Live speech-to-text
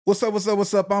What's up, what's up,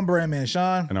 what's up? I'm Brandman,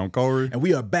 Sean. And I'm Kohrey. And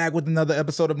we are back with another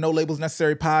episode of No Labels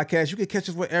Necessary Podcast. You can catch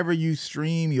us wherever you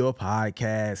stream your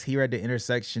podcast, here at the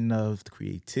intersection of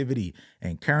creativity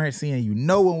and currency. And you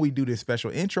know when we do this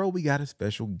special intro, we got a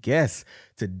special guest.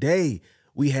 Today,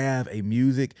 we have a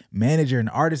music manager, an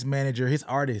artist manager. His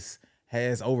artist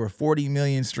has over 40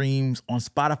 million streams on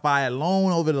Spotify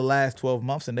alone over the last 12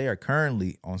 months. And they are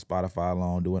currently on Spotify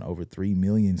alone doing over 3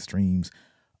 million streams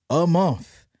a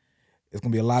month. It's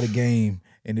going to be a lot of game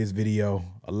in this video,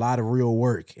 a lot of real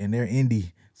work, and they're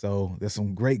indie. So there's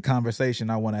some great conversation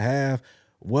I want to have.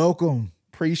 Welcome.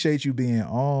 Appreciate you being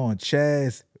on.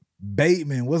 Chaz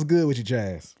Bademan. What's good with you,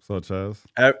 Chaz? What's up,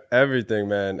 Chaz? Everything,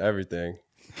 man. Everything.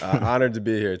 Honored to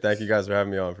be here. Thank you guys for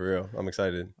having me on, for real. I'm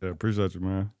excited. Yeah, appreciate you,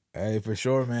 man. Hey, for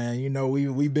sure, man. You know,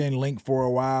 we've been linked for a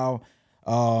while.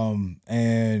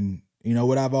 And, you know,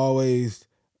 what I've always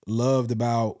loved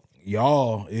about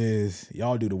y'all is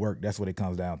y'all do the work. That's what it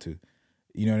comes down to.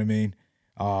 You know what I mean?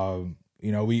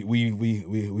 You know,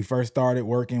 we first started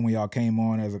working when y'all came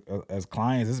on as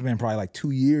clients. This has been probably like 2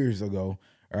 years ago,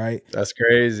 right? That's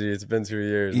crazy. It's been 2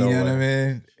 years. You know what I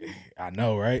mean? I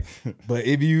know, right? But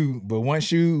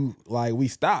once you like, we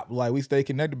stop, like we stay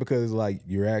connected because like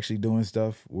you're actually doing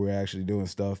stuff. We're actually doing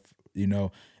stuff, you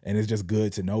know, and it's just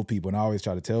good to know people. And I always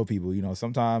try to tell people, you know,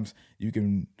 sometimes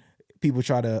people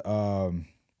try to,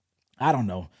 I don't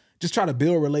know, just try to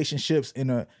build relationships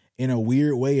in a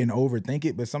weird way and overthink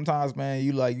it. But sometimes, man,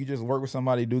 you just work with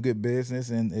somebody, do good business,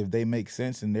 and if they make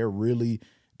sense and they're really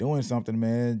doing something,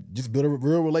 man, just build a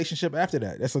real relationship after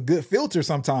that. That's a good filter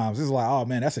sometimes. It's like, oh,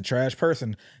 man, that's a trash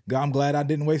person. I'm glad I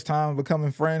didn't waste time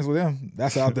becoming friends with him.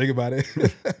 That's how I think about it.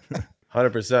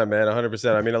 100%, man.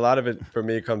 100%. I mean, a lot of it for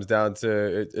me comes down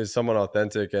to is someone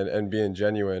authentic and being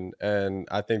genuine. And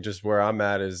I think just where I'm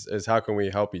at is how can we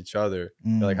help each other?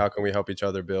 Like, how can we help each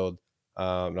other build?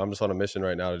 I'm just on a mission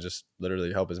right now to just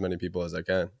literally help as many people as I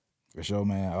can. For sure,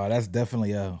 man. That's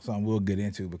definitely something we'll get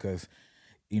into because,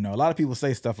 you know, a lot of people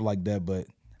say stuff like that, but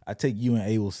I take you and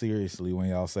Abel seriously when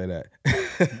y'all say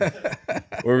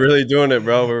that. We're really doing it,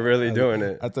 bro. We're really doing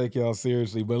it. I take y'all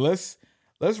seriously. But let's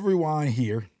rewind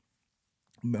here.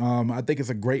 I think it's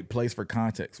a great place for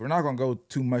context. We're not going to go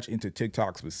too much into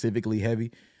TikTok specifically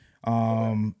heavy.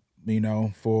 You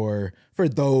know, for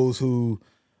those who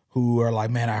are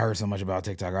like, man, I heard so much about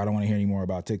TikTok. I don't want to hear any more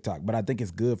about TikTok. But I think it's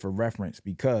good for reference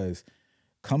because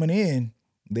coming in,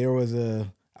 there was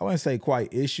I wouldn't say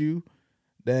quite issue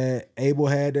that Abel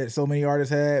had that so many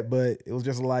artists had, but it was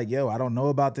just like, yo, I don't know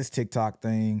about this TikTok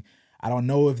thing. I don't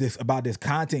know about this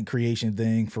content creation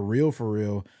thing for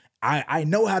real. I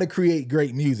know how to create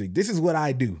great music. This is what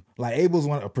I do. Like Abel's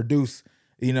want to produce,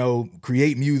 you know,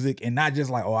 create music and not just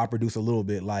like, oh, I produce a little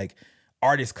bit. Like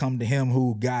artists come to him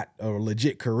who got a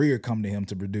legit career come to him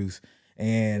to produce.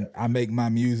 And I make my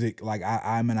music like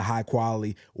I'm in a high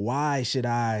quality. Why should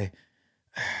I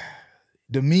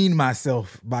demean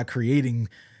myself by creating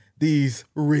these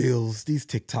reels, these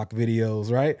TikTok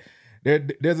videos, right?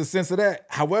 There's a sense of that.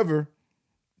 However,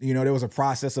 you know, there was a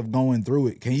process of going through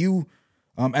it. Can you,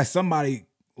 as somebody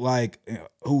like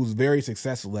who's very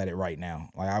successful at it right now,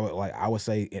 I would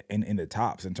say in the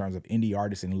tops in terms of indie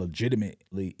artists and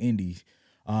legitimately indies,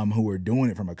 who are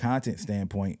doing it from a content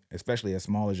standpoint, especially as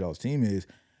small as y'all's team is,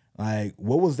 like,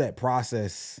 what was that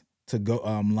process to go,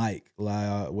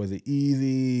 was it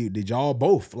easy? Did y'all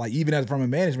both, like, even from a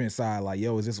management side, like,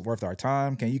 yo, is this worth our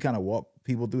time? Can you kind of walk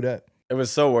people through that? It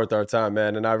was so worth our time,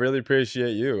 man. And I really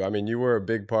appreciate you. I mean, you were a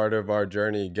big part of our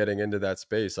journey getting into that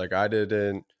space. Like I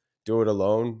didn't do it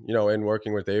alone, you know, in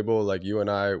working with Abel. Like you and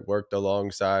I worked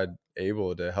alongside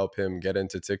Abel to help him get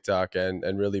into TikTok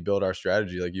and really build our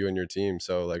strategy, like you and your team.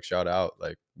 So like, shout out,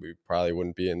 like we probably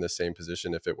wouldn't be in the same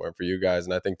position if it weren't for you guys.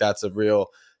 And I think that's a real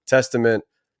testament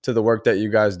to the work that you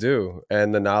guys do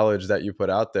and the knowledge that you put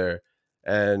out there.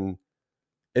 And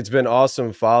it's been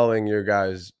awesome following your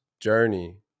guys'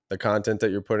 journey, the content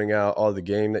that you're putting out, all the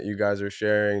game that you guys are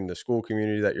sharing, the school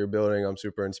community that you're building. I'm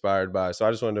super inspired by. So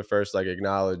I just wanted to first like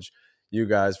acknowledge you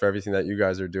guys for everything that you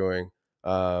guys are doing.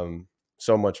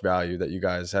 So much value that you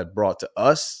guys had brought to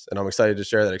us. And I'm excited to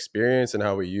share that experience and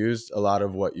how we used a lot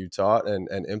of what you taught and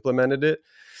implemented it.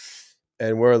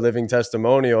 And we're a living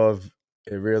testimonial of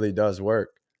it really does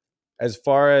work. As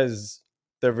far as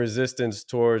the resistance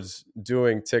towards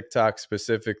doing TikTok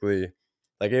specifically,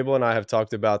 like Abel and I have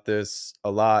talked about this a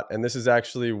lot, and this is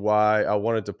actually why I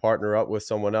wanted to partner up with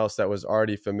someone else that was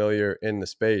already familiar in the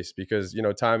space because, you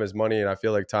know, time is money, and I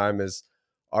feel like time is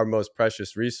our most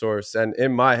precious resource. And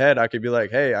in my head, I could be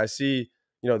like, hey, I see,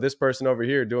 you know, this person over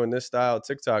here doing this style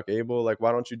TikTok, Abel, like,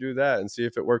 why don't you do that and see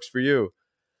if it works for you?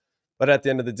 But at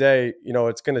the end of the day, you know,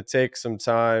 it's going to take some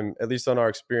time, at least on our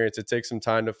experience, it takes some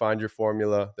time to find your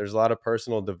formula. There's a lot of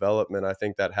personal development, I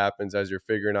think, that happens as you're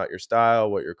figuring out your style,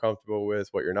 what you're comfortable with,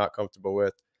 what you're not comfortable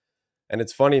with. And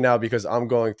it's funny now because I'm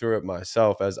going through it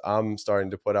myself as I'm starting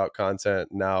to put out content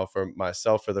now for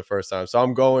myself for the first time. So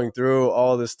I'm going through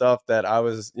all the stuff that I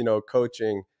was, you know,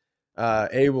 coaching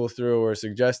Abel through or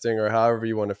suggesting or however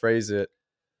you want to phrase it.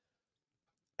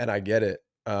 And I get it.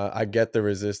 I get the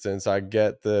resistance. I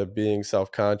get the being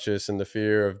self-conscious and the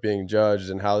fear of being judged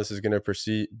and how this is going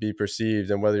to be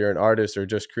perceived. And whether you're an artist or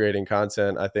just creating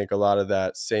content, I think a lot of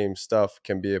that same stuff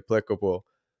can be applicable.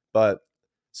 But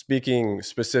speaking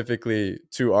specifically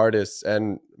to artists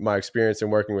and my experience in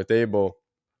working with Abel,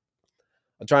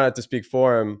 I try not to speak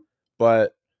for him,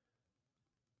 but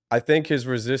I think his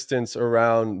resistance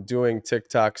around doing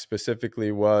TikTok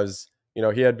specifically was, you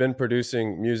know, he had been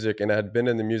producing music and had been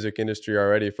in the music industry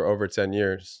already for over 10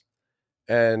 years.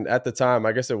 And at the time,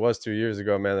 I guess it was 2 years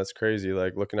ago, man, that's crazy,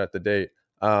 like looking at the date.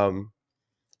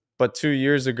 But 2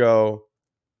 years ago,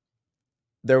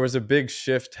 there was a big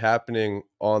shift happening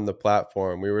on the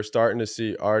platform. We were starting to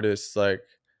see artists like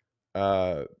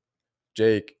uh,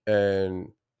 Jake and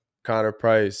Connor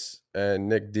Price and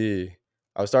Nick D.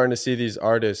 I was starting to see these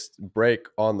artists break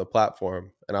on the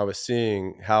platform, and I was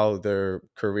seeing how their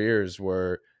careers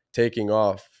were taking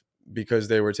off because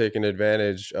they were taking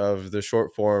advantage of the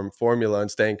short form formula and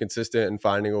staying consistent and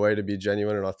finding a way to be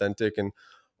genuine and authentic. And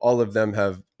all of them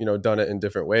have, you know, done it in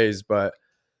different ways. But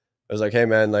I was like, hey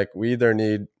man, like we either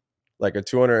need like a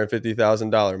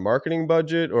 $250,000 marketing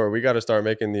budget, or we got to start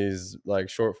making these like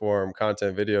short form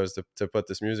content videos to put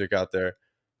this music out there.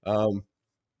 Um,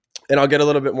 and I'll get a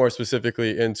little bit more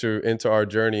specifically into our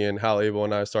journey and how Abel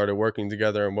and I started working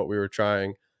together and what we were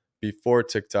trying before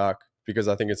TikTok, because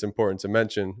I think it's important to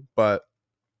mention. But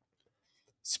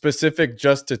specific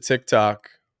just to TikTok,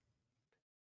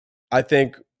 I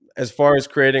think as far as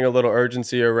creating a little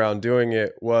urgency around doing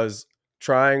it was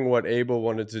trying what Abel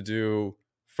wanted to do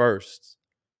first.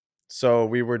 So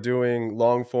we were doing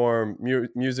long form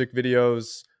music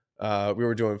videos. We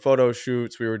were doing photo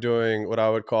shoots. We were doing what I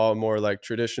would call more like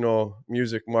traditional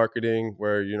music marketing,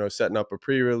 where, you know, setting up a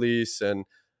pre-release. And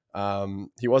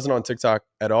he wasn't on TikTok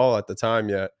at all at the time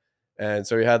yet. And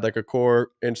so he had like a core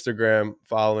Instagram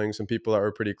following, some people that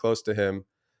were pretty close to him.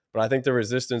 But I think the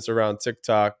resistance around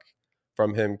TikTok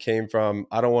from him came from,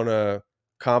 I don't want to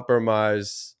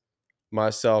compromise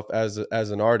myself as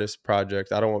an artist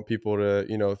project. I don't want people to,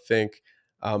 you know, think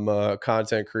I'm a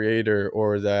content creator,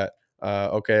 or that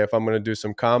okay, if I'm going to do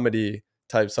some comedy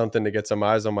type something to get some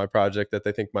eyes on my project, that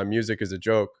they think my music is a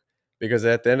joke. Because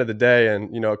at the end of the day,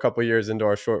 and, you know, a couple years into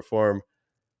our short form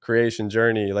creation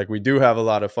journey, like we do have a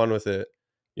lot of fun with it,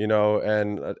 you know,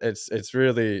 and it's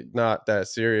really not that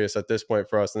serious at this point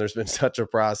for us. And there's been such a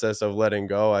process of letting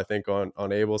go, I think,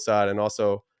 on Abel's side and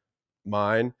also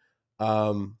mine.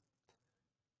 But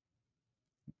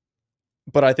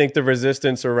I think the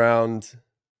resistance around,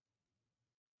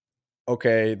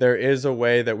 okay, there is a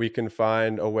way that we can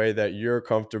find a way that you're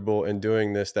comfortable in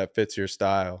doing this that fits your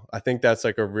style. I think that's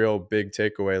like a real big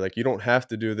takeaway. Like you don't have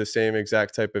to do the same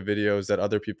exact type of videos that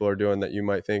other people are doing that you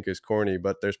might think is corny,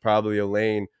 but there's probably a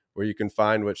lane where you can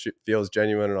find what feels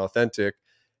genuine and authentic,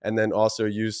 and then also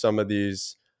use some of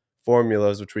these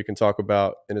formulas, which we can talk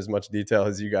about in as much detail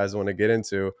as you guys want to get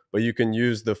into. But you can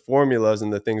use the formulas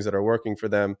and the things that are working for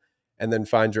them, and then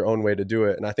find your own way to do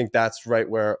it. And I think that's right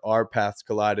where our paths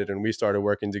collided and we started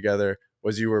working together,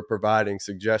 was you were providing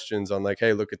suggestions on like,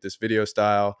 hey, look at this video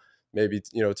style, maybe,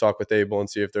 you know, talk with Abel and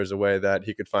see if there's a way that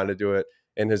he could find to do it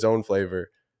in his own flavor.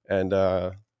 And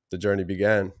the journey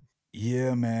began.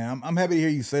 Yeah, man. I'm happy to hear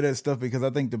you say that stuff, because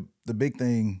I think the big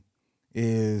thing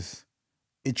is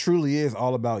it truly is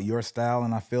all about your style.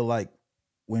 And I feel like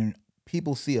when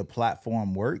people see a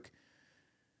platform work,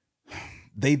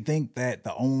 they think that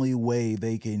the only way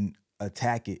they can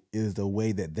attack it is the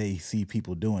way that they see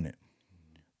people doing it.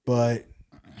 But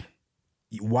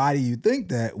why do you think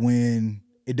that when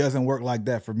it doesn't work like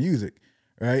that for music,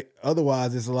 right?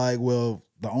 Otherwise, it's like, well,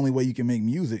 the only way you can make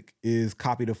music is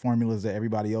copy the formulas that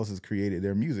everybody else has created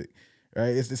their music,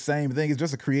 right? It's the same thing. It's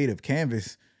just a creative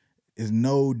canvas. It's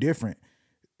no different.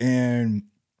 And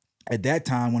at that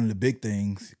time, one of the big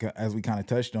things, as we kind of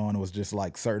touched on, was just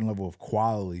like certain level of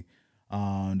quality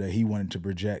that he wanted to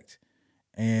project.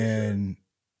 And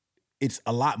it's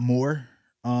a lot more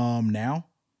now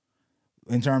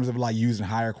in terms of like using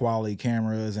higher quality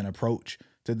cameras and approach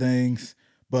to things.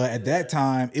 But at that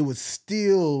time, it was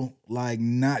still like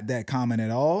not that common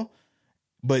at all.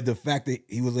 But the fact that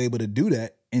he was able to do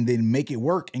that and then make it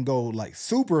work and go like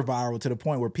super viral to the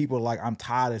point where people are like, I'm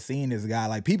tired of seeing this guy.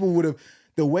 Like people would have,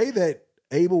 the way that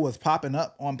Abel was popping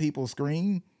up on people's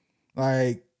screen,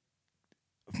 like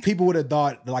people would have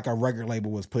thought like a record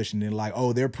label was pushing it, like,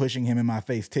 oh, they're pushing him in my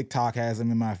face. TikTok has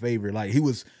him in my favorite. Like he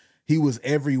was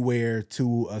everywhere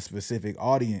to a specific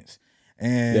audience.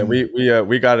 And yeah,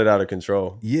 we got it out of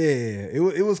control. Yeah,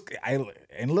 it was.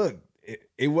 And look,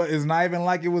 it's not even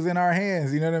like it was in our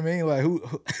hands. You know what I mean? Like who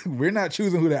we're not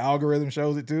choosing who the algorithm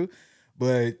shows it to,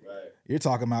 but you're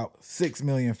talking about 6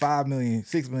 million, 5 million,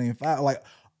 6 million, 5, like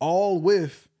all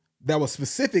with that was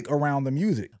specific around the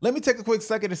music. Let me take a quick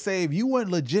second to say, if you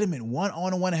want legitimate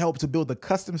one-on-one help to build the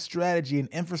custom strategy and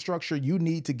infrastructure you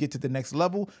need to get to the next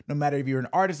level, no matter if you're an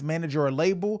artist, manager, or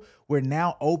label, we're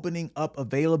now opening up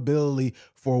availability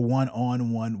for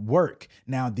one-on-one work.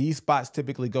 Now, these spots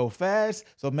typically go fast,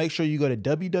 so make sure you go to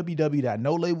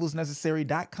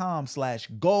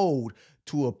www.nolabelsnecessary.com/gold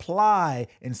to apply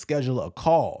and schedule a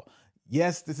call.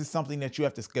 Yes, this is something that you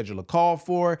have to schedule a call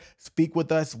for. Speak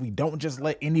with us. We don't just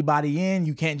let anybody in.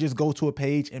 You can't just go to a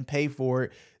page and pay for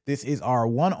it. This is our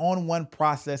one-on-one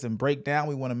process and breakdown.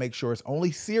 We want to make sure it's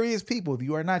only serious people. If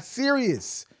you are not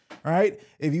serious, all right,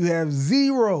 if you have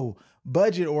zero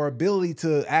budget or ability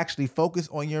to actually focus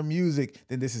on your music,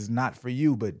 then this is not for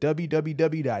you. But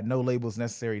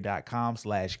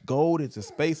www.nolabelsnecessary.com/gold. It's a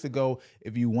space to go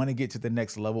if you want to get to the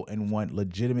next level and want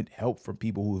legitimate help from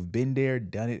people who have been there,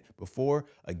 done it before,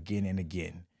 again and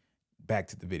again. Back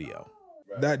to the video.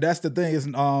 That's the thing is,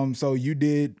 so you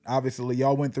did, obviously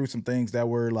y'all went through some things that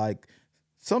were like,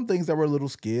 some things that were a little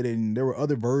skid, and there were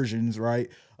other versions, right,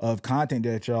 of content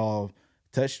that y'all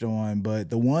touched on, but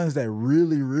the ones that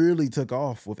really took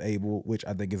off with Abel, which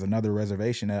I think is another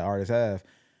reservation that artists have,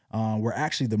 were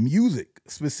actually the music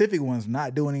specific ones,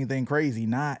 not doing anything crazy,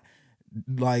 not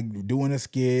like doing a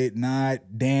skit,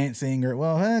 not dancing, or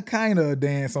well, kind of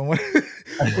dance on one,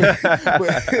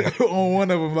 but on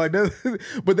one of them, like that.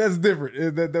 But that's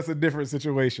different. That's a different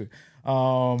situation.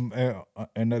 And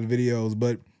other videos,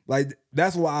 but like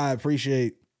that's why I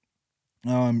appreciate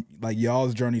like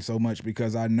y'all's journey so much,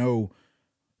 because I know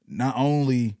not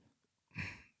only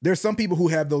there's some people who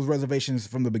have those reservations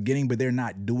from the beginning, but they're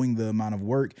not doing the amount of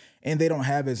work, and they don't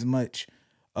have as much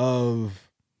of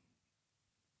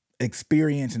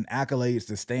experience and accolades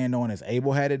to stand on as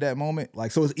Abel had at that moment.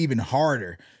 Like, so it's even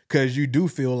harder because you do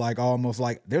feel like almost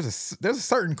like there's a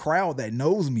certain crowd that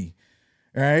knows me,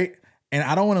 right? And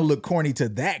I don't want to look corny to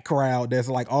that crowd that's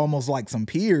like almost like some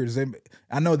peers. And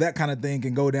I know that kind of thing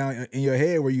can go down in your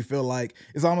head where you feel like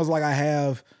it's almost like I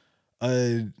have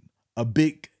a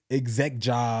big exec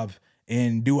job,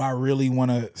 and do I really want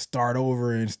to start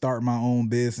over and start my own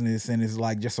business, and it's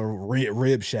like just a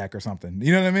rib shack or something,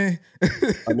 you know what I mean?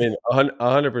 I mean,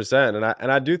 100%,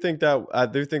 and I do think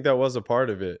that was a part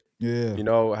of it. Yeah, you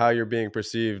know, how you're being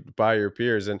perceived by your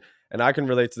peers, and I can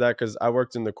relate to that because I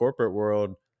worked in the corporate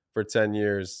world for 10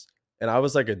 years, and I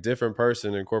was like a different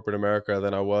person in corporate America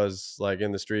than I was like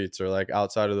in the streets or like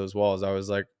outside of those walls. I was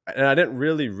like, and I didn't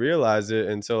really realize it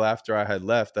until after I had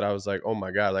left, that I was like, oh my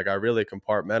God, like I really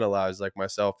compartmentalized like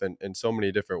myself in so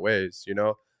many different ways, you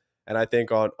know? And I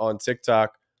think on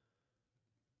TikTok,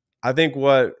 I think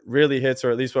what really hits,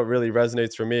 or at least what really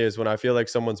resonates for me, is when I feel like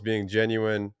someone's being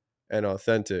genuine and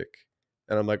authentic.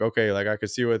 And I'm like, okay, like I can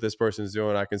see what this person's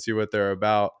doing. I can see what they're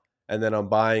about. And then I'm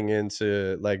buying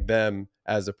into like them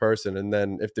as a person. And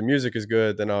then if the music is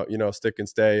good, then I'll, you know, stick and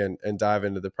stay and dive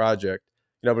into the project.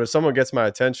 You know, but if someone gets my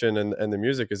attention and the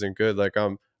music isn't good, like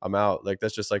I'm out. Like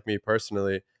that's just like me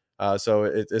personally. So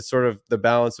it's sort of the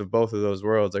balance of both of those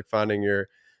worlds, like finding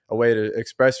a way to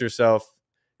express yourself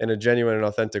in a genuine and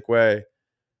authentic way.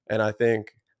 And I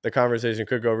think the conversation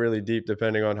could go really deep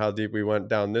depending on how deep we went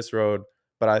down this road.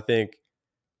 But I think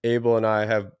Abel and I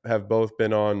have both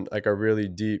been on like a really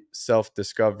deep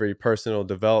self-discovery, personal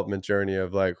development journey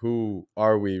of like, who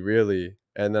are we really?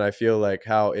 And then I feel like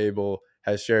how Abel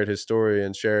has shared his story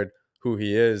and shared who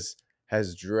he is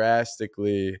has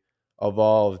drastically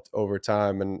evolved over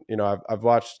time. And, you know, I've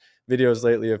watched videos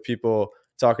lately of people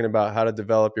talking about how to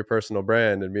develop your personal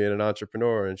brand and being an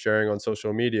entrepreneur and sharing on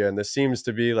social media. And this seems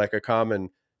to be like a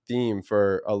common theme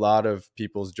for a lot of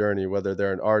people's journey, whether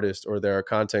they're an artist or they're a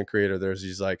content creator. There's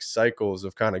these like cycles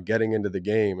of kind of getting into the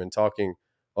game and talking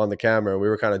on the camera. We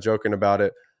were kind of joking about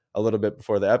it a little bit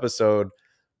before the episode,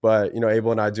 but, you know,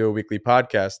 Abel and I do a weekly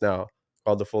podcast now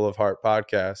called the Full of Heart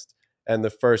Podcast. And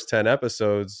the first 10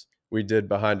 episodes we did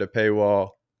behind a paywall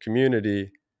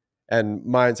community. And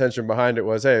my intention behind it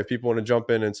was, hey, if people want to jump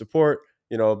in and support,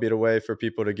 you know, it'll be a way for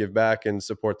people to give back and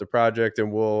support the project,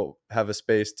 and we'll have a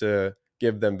space to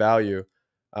give them value.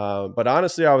 But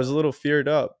honestly, I was a little feared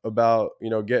up about, you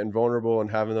know, getting vulnerable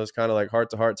and having those kind of like heart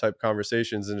to heart type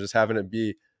conversations and just having it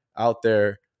be out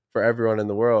there for everyone in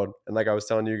the world. And like I was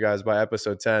telling you guys, by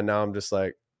episode 10, now I'm just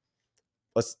like,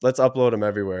 let's upload them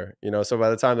everywhere. So by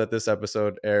the time that this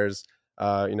episode airs,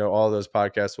 all those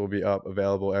podcasts will be up,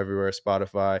 available everywhere,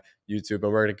 Spotify, YouTube,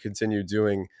 and we're going to continue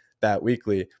doing that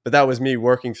weekly. But that was me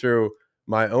working through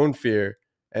my own fear.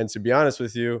 And to be honest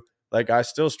with you, like, I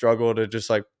still struggle to just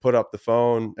like put up the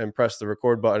phone and press the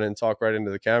record button and talk right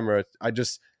into the camera. I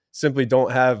just simply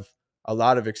don't have a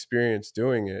lot of experience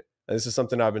doing it. And this is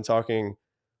something I've been talking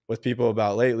with people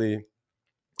about lately,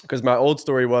 because my old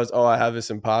story was, I have this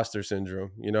imposter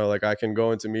syndrome. Like, I can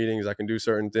go into meetings, I can do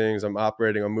certain things, I'm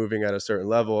moving at a certain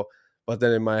level. But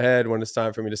then in my head, when it's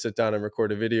time for me to sit down and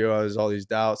record a video, there's all these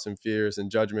doubts and fears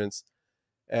and judgments.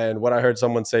 And what I heard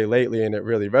someone say lately, and it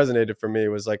really resonated for me,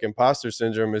 was like, imposter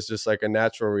syndrome is just like a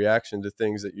natural reaction to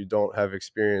things that you don't have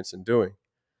experience in doing.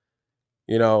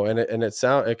 And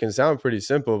it can sound pretty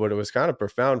simple, but it was kind of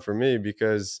profound for me,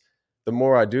 because the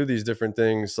more I do these different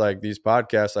things, like these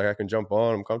podcasts, like I can jump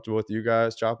on, I'm comfortable with you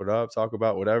guys, chop it up, talk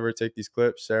about whatever, take these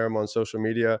clips, share them on social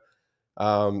media.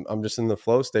 I'm just in the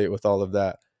flow state with all of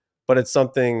that. But it's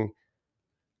something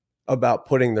about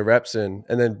putting the reps in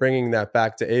and then bringing that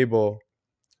back to Abel.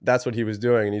 That's what he was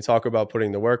doing. And you talk about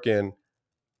putting the work in.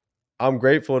 I'm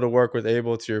grateful to work with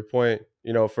Abel, to your point,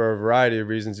 for a variety of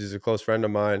reasons. He's a close friend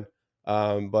of mine.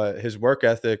 But his work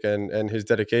ethic and his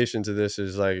dedication to this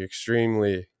is like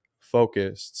extremely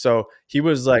focused. So he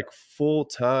was like full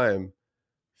time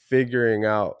figuring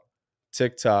out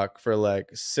TikTok for like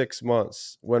 6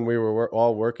 months when we were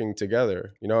all working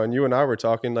together, and you and I were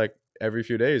talking like every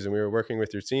few days, and we were working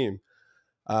with your team.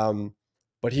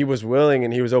 But he was willing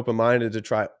and he was open-minded to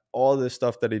try all this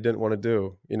stuff that he didn't want to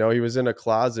do. He was in a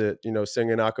closet,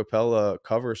 singing a cappella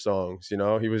cover songs.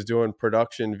 He was doing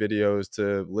production videos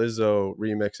to Lizzo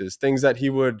remixes, things that he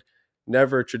would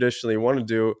never traditionally want to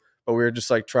do. But we were just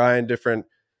like trying different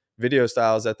video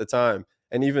styles at the time.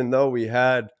 And even though we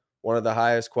had one of the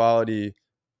highest quality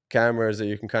cameras that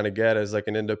you can kind of get as like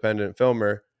an independent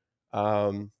filmer,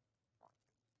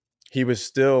 he was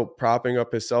still propping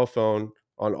up his cell phone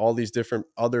on all these different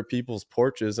other people's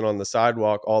porches and on the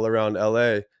sidewalk all around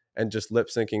LA and just lip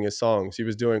syncing his songs. He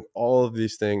was doing all of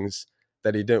these things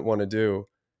that he didn't want to do.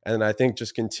 And I think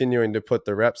just continuing to put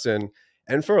the reps in.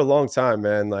 And for a long time,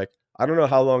 man, like, I don't know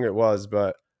how long it was,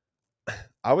 but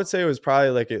I would say it was probably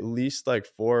like at least like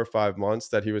 4 or 5 months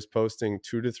that he was posting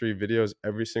 2 to 3 videos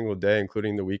every single day,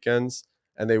 including the weekends.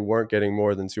 And they weren't getting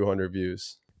more than 200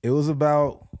 views. It was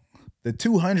about, the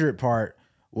 200 part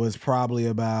was probably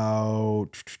about,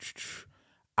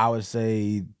 I would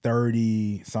say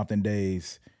 30 something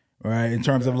days, right? In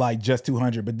terms of like just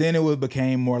 200, but then it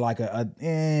became more like a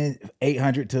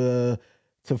 800 to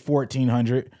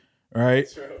 1400, right?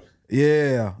 True.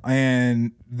 Yeah.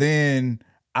 And then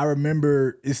I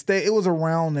remember it was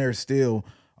around there still,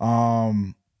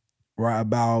 right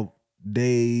about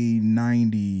day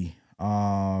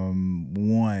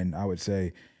 91, I would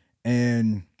say.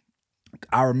 And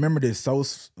I remember this so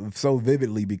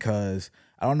vividly, because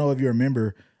I don't know if you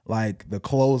remember like the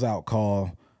closeout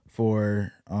call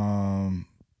for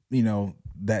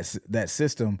that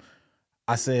system.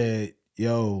 I said,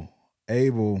 yo,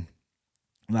 Abel,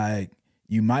 like,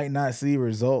 you might not see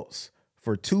results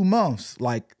for 2 months.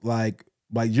 Like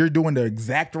you're doing the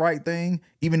exact right thing,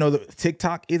 even though the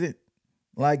TikTok isn't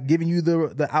like giving you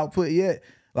the output yet.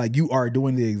 Like, you are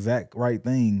doing the exact right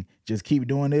thing. Just keep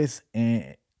doing this,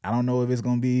 and I don't know if it's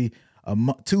gonna be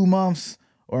 2 months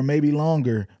or maybe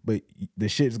longer, but the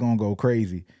shit's gonna go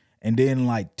crazy. And then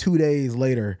like 2 days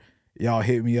later, y'all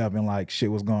hit me up and like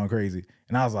shit was going crazy.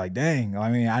 And I was like, dang, I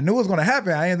mean, I knew it was gonna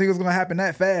happen. I didn't think it was gonna happen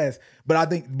that fast. But I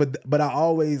think, but I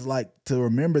always like to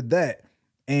remember that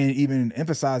and even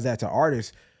emphasize that to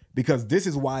artists, because this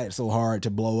is why it's so hard to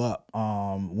blow up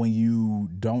when you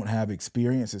don't have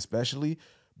experience, especially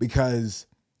because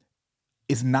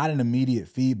it's not an immediate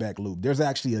feedback loop. There's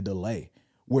actually a delay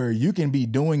where you can be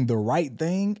doing the right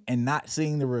thing and not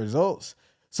seeing the results.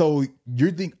 So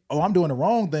you think, oh, I'm doing the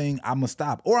wrong thing, I'm gonna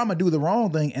stop. Or I'm gonna do the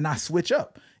wrong thing and I switch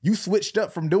up. You switched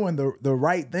up from doing the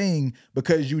right thing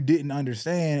because you didn't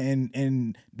understand.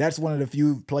 And that's one of the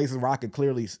few places where I could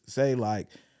clearly say, like,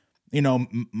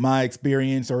 my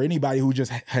experience, or anybody who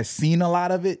just has seen a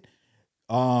lot of it,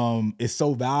 is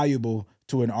so valuable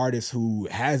to an artist who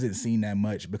hasn't seen that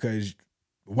much. Because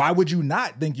why would you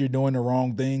not think you're doing the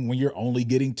wrong thing when you're only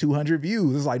getting 200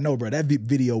 views? It's like, no, bro, that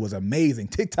video was amazing.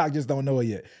 TikTok just don't know it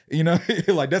yet.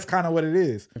 Like, that's kind of what it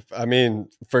is. I mean,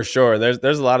 for sure.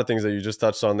 There's a lot of things that you just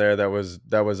touched on there that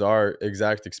was our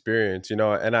exact experience,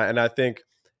 and I think,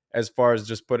 as far as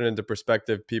just putting into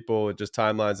perspective, people, just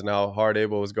timelines and how hard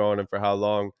Abel was going and for how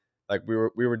long, like we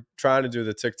were trying to do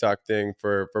the TikTok thing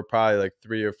for probably like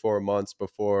 3 or 4 months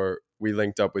before we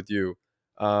linked up with you.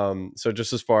 So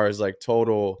just as far as like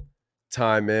total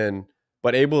time in,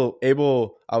 but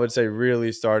Abel, I would say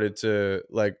really started to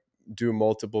like do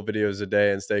multiple videos a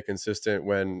day and stay consistent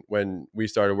when we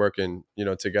started working, you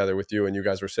know, together with you, and you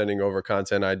guys were sending over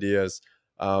content ideas.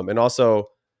 And also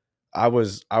I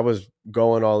was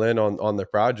going all in on the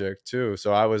project too.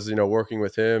 So I was, you know, working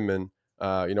with him and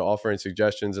you know, offering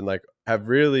suggestions, and like have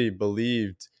really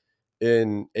believed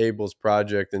in Abel's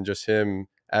project and just him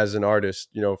as an artist,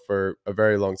 you know, for a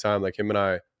very long time. Like him and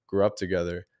I grew up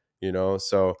together, you know.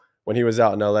 So when he was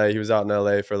out in LA, he was out in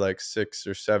LA for like 6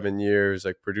 or 7 years,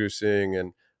 like producing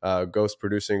and ghost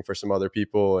producing for some other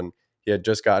people. And he had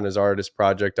just gotten his artist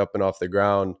project up and off the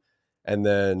ground. And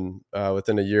then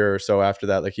within a year or so after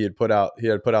that, like he had put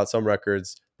out some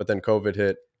records, but then COVID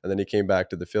hit, and then he came back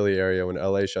to the Philly area when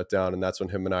LA shut down, and that's when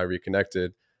him and I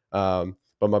reconnected. But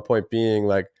my point being,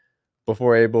 like,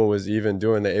 before Abel was even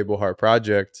doing the Abel Heart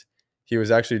project, he was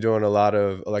actually doing a lot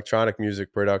of electronic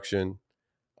music production.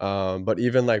 But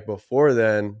even like before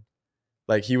then,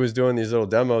 like he was doing these little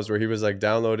demos where he was like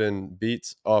downloading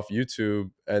beats off YouTube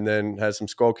and then had some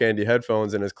Skull Candy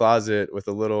headphones in his closet with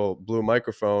a little blue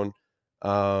microphone.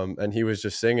 And he was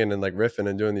just singing and like riffing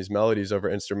and doing these melodies over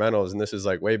instrumentals. And this is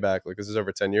like way back, like this is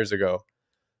over 10 years ago.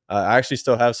 I actually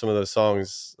still have some of those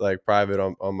songs like private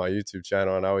on my YouTube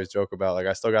channel, and I always joke about like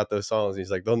I still got those songs. And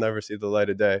he's like, they'll never see the light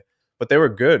of day, but they were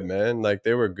good, man. Like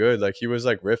they were good. Like he was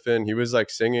like riffing, he was like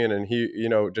singing, and he, you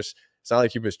know, just it's not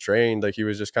like he was trained. Like he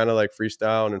was just kind of like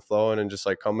freestyling and flowing and just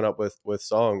like coming up with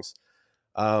songs.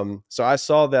 So I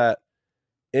saw that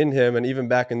in him, and even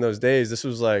back in those days, this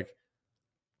was like,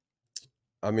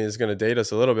 I mean, it's gonna date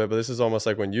us a little bit, but this is almost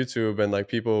like when YouTube and like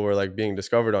people were like being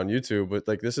discovered on YouTube. But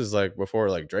like this is like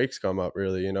before like Drake's come up,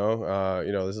 really, you know.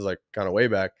 You know, this is like kind of way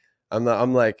back.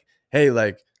 I'm like, hey,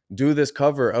 like do this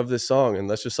cover of this song and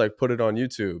let's just like put it on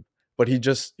YouTube. But he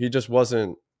just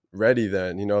wasn't ready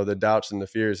then, you know, the doubts and the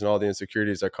fears and all the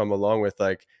insecurities that come along with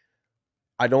like,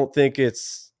 I don't think it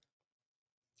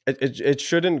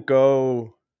shouldn't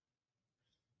go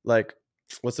like,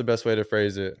 what's the best way to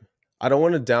phrase it? I don't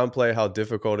want to downplay how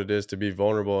difficult it is to be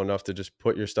vulnerable enough to just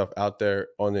put your stuff out there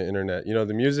on the internet. You know,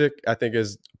 the music I think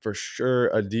is for sure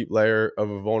a deep layer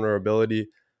of a vulnerability.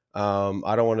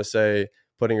 I don't want to say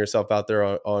putting yourself out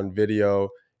there on video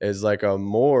is like a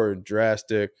more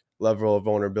drastic level of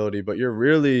vulnerability, but you're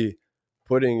really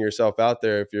putting yourself out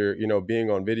there if you're, you know,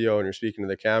 being on video and you're speaking to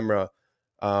the camera.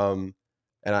 Um,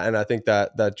 and I think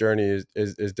that journey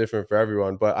is different for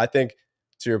everyone. But I think,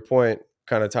 to your point,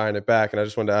 kind of tying it back, and I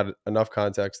just wanted to add enough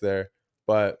context there,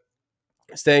 but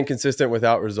staying consistent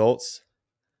without results,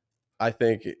 I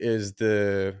think is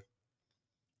a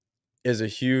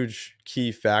huge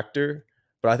key factor.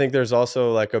 But I think there's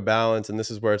also like a balance, and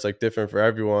this is where it's like different for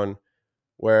everyone,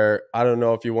 where I don't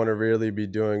know if you want to really be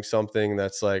doing something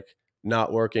that's like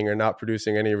not working or not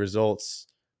producing any results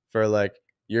for like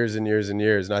years and years and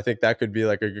years. And I think that could be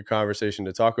like a good conversation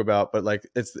to talk about. But like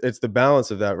it's the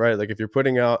balance of that, right? Like if you're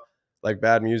putting out like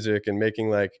bad music and making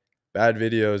like bad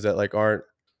videos that like aren't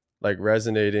like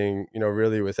resonating, you know,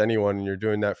 really with anyone, and you're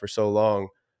doing that for so long,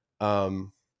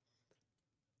 um,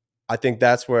 I think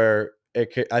that's where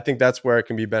it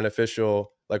can be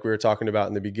beneficial, like we were talking about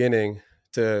in the beginning,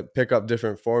 to pick up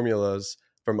different formulas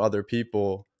from other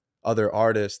people, other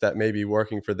artists that may be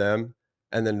working for them,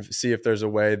 and then see if there's a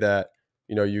way that,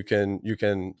 you know, you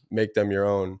can make them your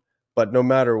own. But no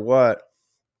matter what,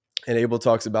 and Abel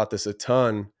talks about this a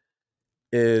ton,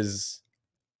 is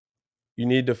you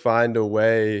need to find a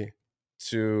way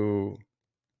to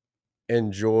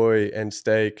enjoy and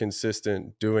stay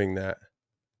consistent doing that.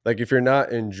 Like if you're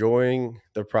not enjoying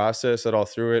the process at all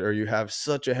through it, or you have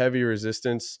such a heavy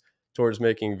resistance towards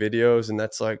making videos and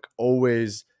that's like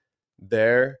always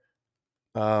there,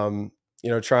 you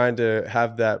know, trying to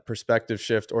have that perspective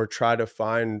shift or try to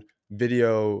find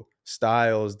video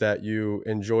styles that you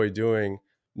enjoy doing,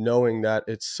 knowing that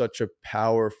it's such a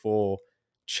powerful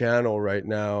channel right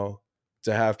now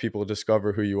to have people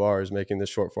discover who you are, is making this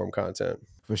short form content.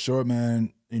 For sure,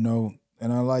 man. You know,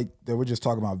 and I like that we're just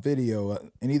talking about video.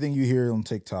 Anything you hear on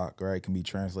TikTok, right, can be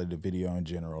translated to video in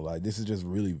general. Like this is just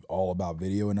really all about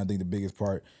video. And I think the biggest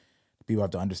part people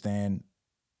have to understand,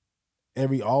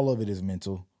 all of it is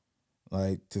mental.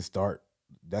 Like to start,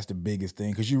 that's the biggest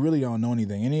thing, because you really don't know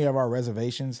anything. Any of our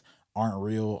reservations aren't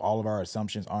real. All of our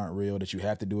assumptions aren't real, that you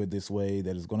have to do it this way,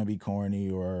 that it's going to be corny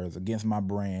or it's against my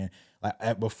brand.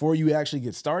 Like before you actually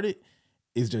get started,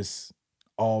 it's just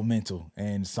all mental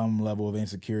and some level of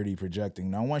insecurity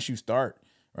projecting. Now, once you start,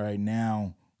 right,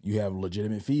 now you have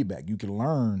legitimate feedback. You can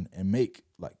learn and make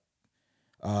like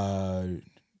uh,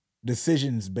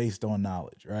 decisions based on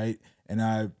knowledge, right?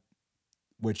 And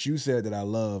what you said that I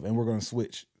love, and we're going to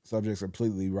switch subjects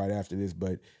completely right after this,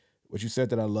 but what you said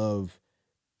that I love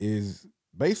is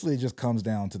basically it just comes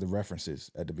down to the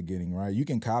references at the beginning, right? You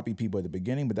can copy people at the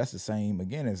beginning, but that's the same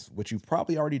again as what you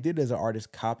probably already did as an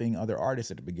artist, copying other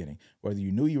artists at the beginning. Whether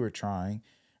you knew you were trying,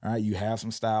 all right, you have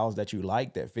some styles that you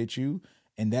like that fit you,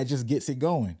 and that just gets it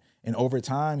going. And over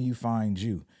time, you find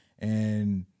you.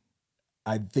 And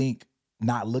I think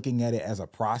not looking at it as a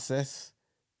process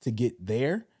to get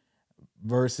there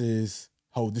versus,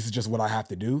 oh, this is just what I have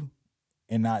to do,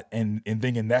 and not and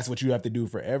thinking that's what you have to do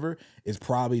forever is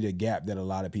probably the gap that a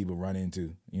lot of people run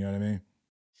into. You know what I mean?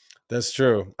 That's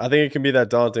true. I think it can be that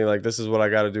daunting, like this is what I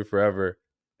got to do forever.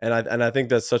 And I think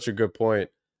that's such a good point.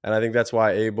 And I think that's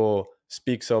why Abel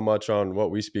speaks so much on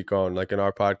what we speak on, like in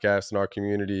our podcast, in our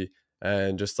community,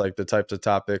 and just like the types of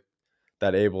topic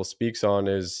that Abel speaks on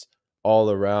is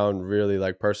all around really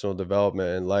like personal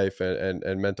development and life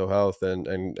and mental health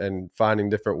and finding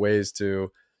different ways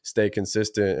to stay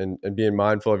consistent and being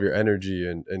mindful of your energy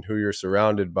and who you're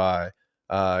surrounded by.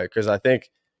 Because I think,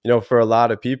 for a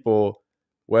lot of people,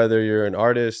 whether you're an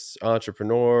artist,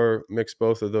 entrepreneur, mix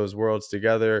both of those worlds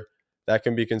together, that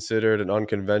can be considered an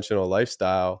unconventional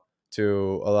lifestyle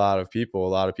to a lot of people, a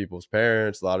lot of people's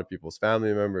parents, a lot of people's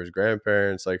family members,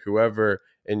 grandparents, like whoever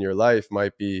in your life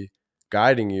might be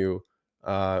guiding you.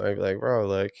 I'd be like, bro,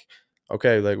 like,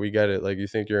 okay, like we get it. Like you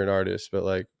think you're an artist, but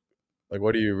like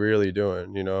what are you really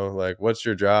doing? Like what's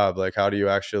your job? Like how do you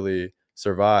actually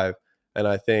survive? And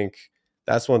I think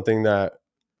that's one thing that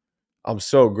I'm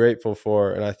so grateful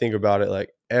for. And I think about it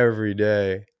like every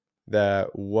day, that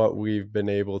what we've been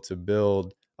able to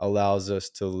build allows us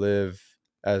to live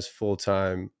as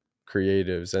full-time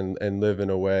creatives and live in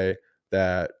a way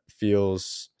that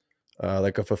feels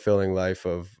like a fulfilling life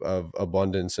of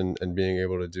abundance and being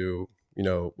able to do,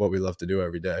 what we love to do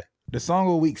every day. The song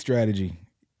of the week strategy.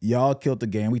 Y'all killed the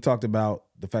game. We talked about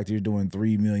the fact that you're doing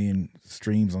 3 million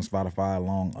streams on Spotify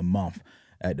along a month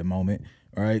at the moment.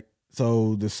 All right.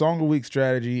 So the song of the week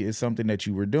strategy is something that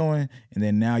you were doing, and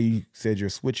then now you said you're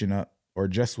switching up or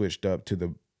just switched up to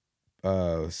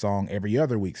the song every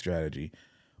other week strategy.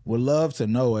 Would love to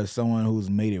know, as someone who's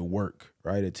made it work,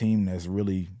 right? A team that's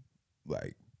really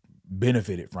like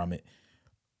benefited from it.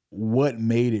 What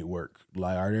made it work?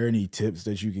 Like, are there any tips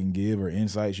that you can give or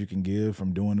insights you can give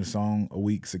from doing the song a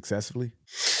week successfully?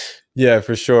 Yeah,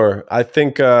 for sure. I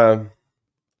think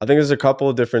there's a couple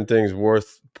of different things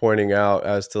worth pointing out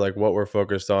as to like what we're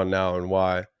focused on now and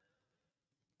why.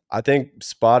 I think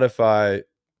Spotify,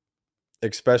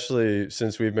 especially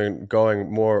since we've been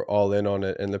going more all in on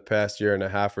it in the past year and a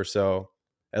half or so,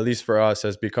 at least for us,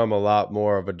 has become a lot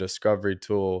more of a discovery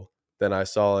tool than I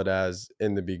saw it as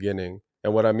in the beginning.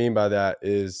 And what I mean by that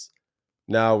is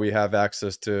now we have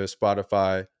access to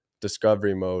Spotify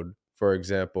discovery mode, for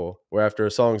example, where after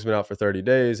a song's been out for 30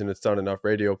 days and it's done enough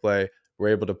radio play, we're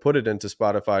able to put it into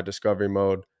Spotify discovery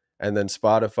mode. And then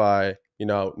Spotify,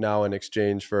 now in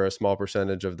exchange for a small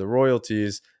percentage of the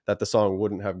royalties that the song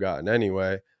wouldn't have gotten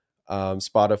anyway,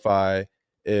 Spotify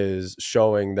is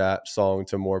showing that song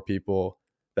to more people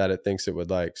that it thinks it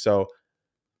would like. So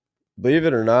believe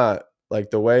it or not, like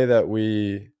the way that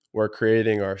we were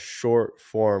creating our short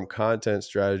form content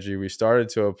strategy, we started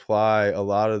to apply a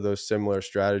lot of those similar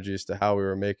strategies to how we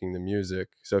were making the music.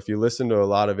 So if you listen to a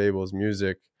lot of Abel's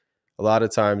music, a lot of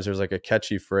times there's like a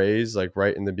catchy phrase like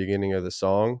right in the beginning of the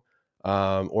song,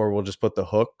 or we'll just put the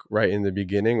hook right in the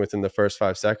beginning within the first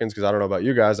 5 seconds. Because I don't know about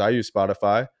you guys, I use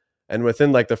Spotify, and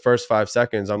within like the first 5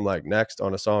 seconds, I'm like next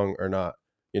on a song or not.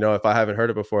 If I haven't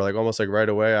heard it before, like almost like right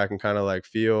away, I can kind of like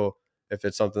feel if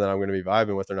it's something that I'm going to be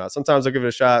vibing with or not. Sometimes I'll give it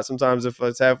a shot. Sometimes if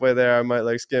it's halfway there, I might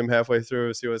like skim halfway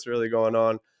through, see what's really going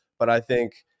on. But I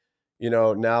think,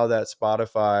 now that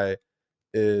Spotify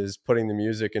is putting the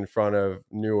music in front of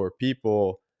newer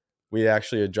people, we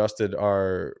actually adjusted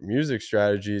our music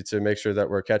strategy to make sure that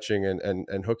we're catching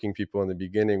and hooking people in the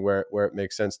beginning where it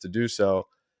makes sense to do so.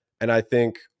 And I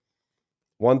think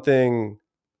one thing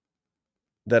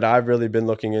that I've really been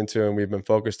looking into and we've been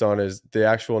focused on is the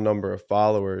actual number of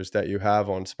followers that you have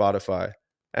on Spotify.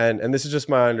 And this is just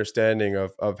my understanding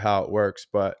of how it works.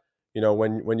 But,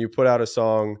 when you put out a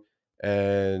song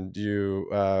and you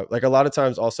like a lot of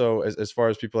times also as far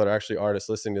as people that are actually artists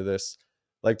listening to this,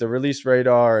 like the release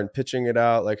radar and pitching it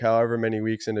out, like however many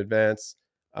weeks in advance,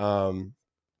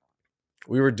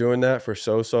 we were doing that for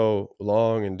so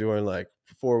long and doing like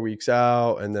 4 weeks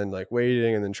out and then like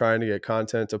waiting and then trying to get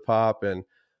content to pop. And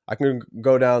I can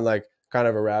go down like kind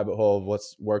of a rabbit hole of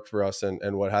what's worked for us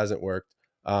and what hasn't worked.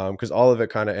 Because all of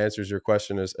it kind of answers your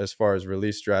question as far as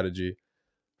release strategy.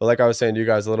 But like I was saying to you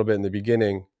guys a little bit in the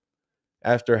beginning,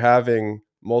 after having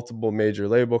multiple major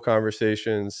label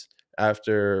conversations,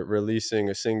 after releasing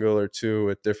a single or two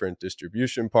with different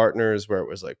distribution partners where it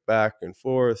was like back and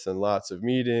forth and lots of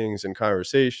meetings and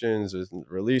conversations with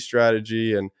release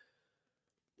strategy. And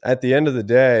at the end of the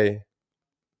day,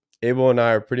 Abel and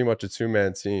I are pretty much a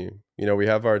two-man team. You know, we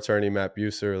have our attorney, Matt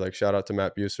Buser, like shout out to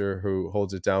Matt Buser who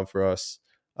holds it down for us.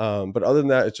 But other than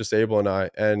that, it's just Abel and I.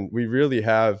 And we really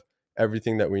have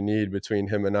everything that we need between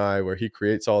him and I, where he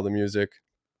creates all the music.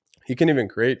 He can even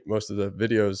create most of the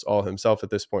videos all himself at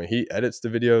this point. He edits the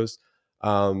videos.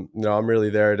 You know, I'm really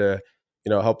there to, you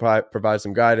know, help provide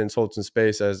some guidance, hold some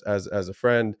space as a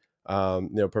friend, you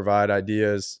know, provide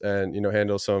ideas and, you know,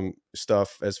 handle some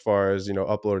stuff as far as, you know,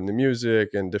 uploading the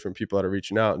music and different people that are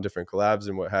reaching out and different collabs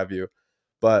and what have you.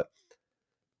 But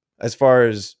as far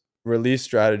as release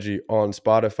strategy on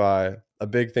Spotify, a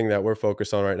big thing that we're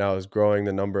focused on right now is growing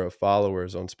the number of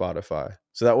followers on Spotify.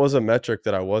 So that was a metric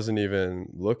that I wasn't even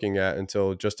looking at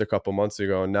until just a couple months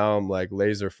ago. And now I'm like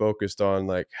laser focused on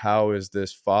like, how is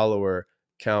this follower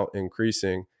count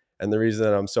increasing? And the reason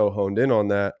that I'm so honed in on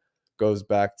that goes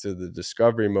back to the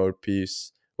discovery mode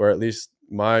piece, where at least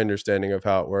my understanding of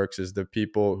how it works is the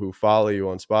people who follow you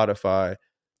on Spotify,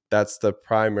 that's the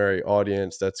primary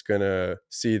audience that's going to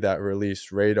see that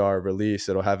release radar release.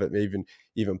 It'll have it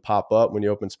even pop up when you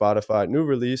open Spotify, new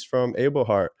release from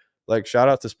Abelhart. Like shout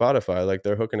out to Spotify, like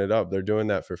they're hooking it up. They're doing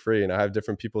that for free. And I have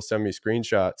different people send me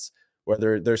screenshots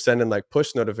where they're sending like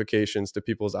push notifications to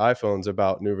people's iPhones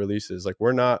about new releases. Like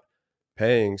we're not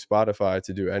paying Spotify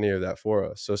to do any of that for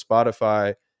us. So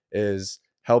Spotify is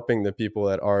helping the people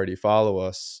that already follow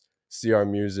us see our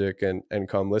music and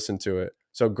come listen to it.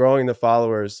 So growing the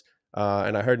followers,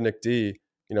 and I heard Nick D,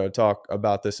 you know, talk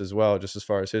about this as well, just as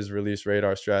far as his release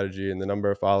radar strategy and the number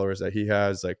of followers that he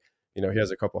has. Like, you know, he has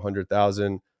a couple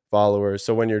 100,000 followers.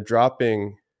 So when you're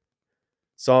dropping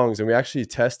songs, and we actually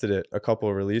tested it a couple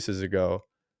of releases ago,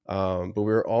 but we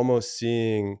were almost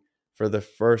seeing for the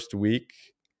first week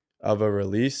of a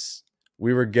release,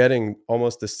 we were getting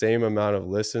almost the same amount of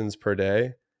listens per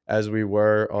day as we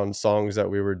were on songs that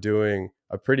we were doing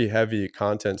a pretty heavy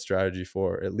content strategy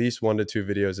for, at least 1 to 2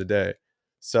 videos a day.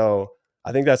 So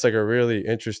I think that's like a really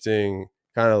interesting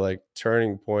kind of like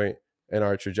turning point in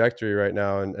our trajectory right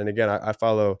now. And again, I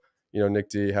follow, you know, Nick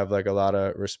D, have like a lot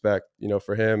of respect, you know,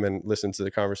 for him, and listen to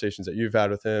the conversations that you've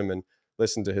had with him and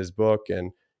listen to his book.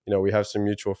 And, you know, we have some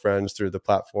mutual friends through the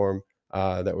platform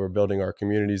that we're building our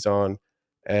communities on.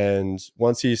 And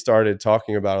once he started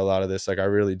talking about a lot of this, like I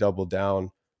really doubled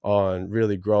down on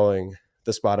really growing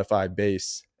the Spotify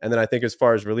base. And then I think as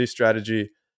far as release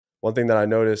strategy, one thing that I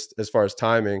noticed as far as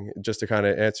timing, just to kind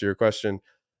of answer your question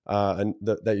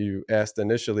that you asked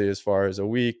initially, as far as a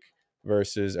week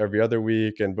versus every other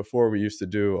week, and before we used to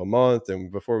do a month,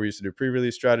 and before we used to do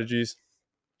pre-release strategies.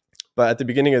 But at the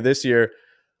beginning of this year,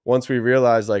 once we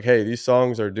realized like, hey, these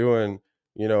songs are doing,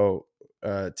 you know,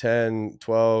 10,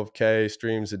 12K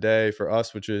streams a day for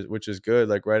us, which is good,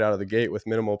 like right out of the gate with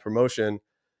minimal promotion.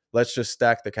 Let's just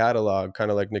stack the catalog,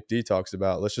 kind of like Nick D talks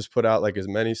about. Let's just put out like as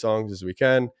many songs as we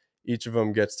can. Each of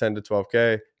them gets 10 to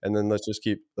 12K, and then let's just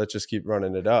keep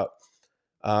running it up.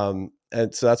 And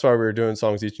so that's why we were doing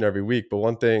songs each and every week. But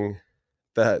one thing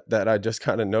that I just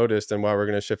kind of noticed, and why we're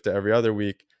going to shift to every other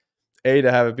week,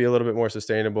 to have it be a little bit more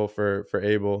sustainable for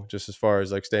Abel, just as far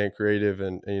as like staying creative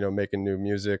and you know, making new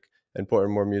music and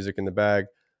putting more music in the bag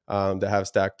to have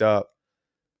stacked up.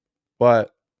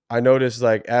 But I noticed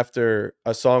like after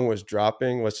a song was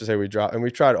dropping, let's just say we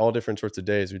tried all different sorts of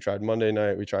days. We tried Monday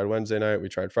night, we tried Wednesday night, we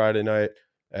tried Friday night,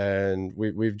 and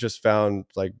we've just found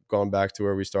like gone back to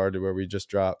where we started, where we just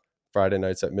drop Friday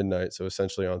nights at midnight. So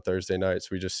essentially on Thursday nights,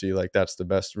 we just see like that's the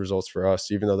best results for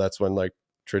us, even though that's when like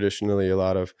traditionally a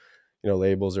lot of, you know,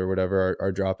 labels or whatever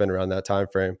are dropping around that time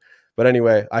frame. But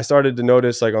anyway, I started to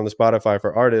notice like on the Spotify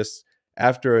for artists,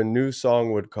 after a new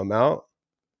song would come out,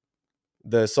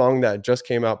 the song that just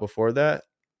came out before that,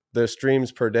 the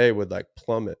streams per day would like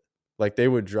plummet. Like they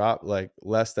would drop like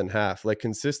less than half, like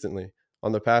consistently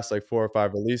on the past like 4 or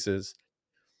 5 releases.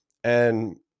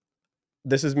 And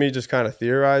this is me just kind of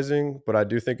theorizing, but I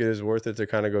do think it is worth it to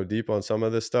kind of go deep on some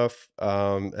of this stuff.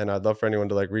 And I'd love for anyone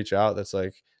to like reach out that's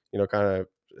like, you know, kind of,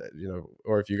 you know,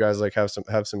 or if you guys like have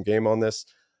some game on this.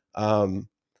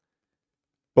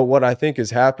 But what I think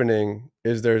is happening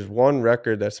is there's one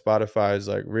record that Spotify is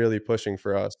like really pushing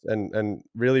for us, and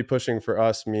really pushing for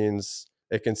us means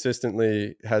it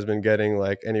consistently has been getting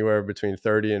like anywhere between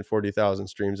 30 and 40,000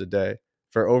 streams a day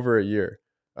for over a year.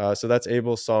 So that's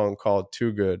Abel's song called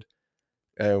Too Good.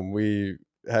 And we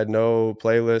had no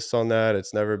playlists on that.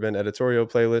 It's never been editorial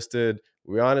playlisted.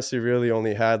 We honestly really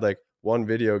only had like one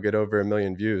video get over 1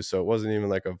 million views. So it wasn't even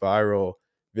like a viral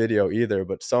video either,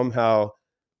 but somehow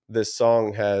this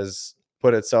song has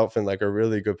put itself in like a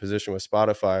really good position with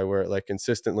Spotify where it like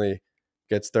consistently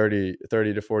gets 30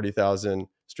 to 40,000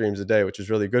 streams a day, which is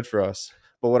really good for us.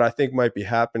 But what I think might be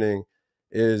happening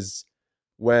is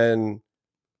when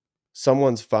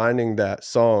someone's finding that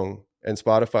song and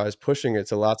Spotify is pushing it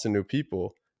to lots of new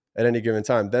people at any given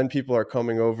time, then people are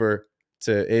coming over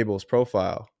to Abel's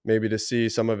profile, maybe to see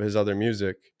some of his other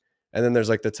music. And then there's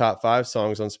like the top 5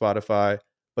 songs on Spotify,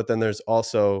 but then there's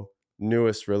also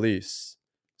newest release.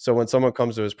 So when someone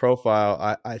comes to his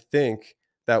profile, I think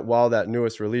that while that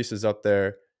newest release is up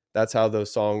there, that's how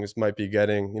those songs might be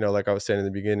getting, like I was saying in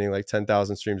the beginning, like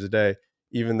 10,000 streams a day,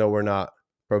 even though we're not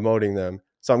promoting them.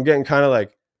 So I'm getting kind of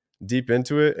like deep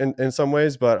into it in some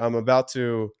ways, but I'm about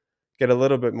to get a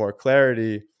little bit more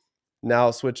clarity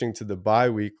now switching to the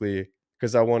bi-weekly,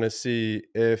 because I want to see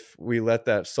if we let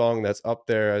that song that's up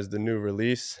there as the new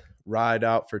release ride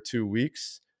out for 2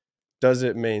 weeks. Does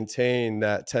it maintain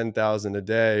that 10,000 a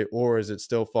day, or is it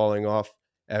still falling off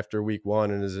after week 1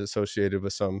 and is associated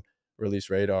with some release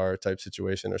radar type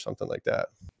situation or something like that?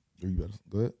 You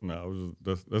go ahead. No,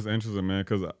 that's interesting, man,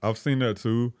 because I've seen that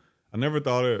too. I never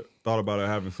thought about it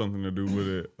having something to do with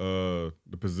it,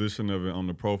 the position of it on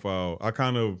the profile. I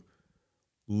kind of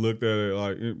looked at it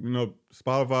like,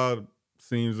 Spotify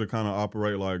seems to kind of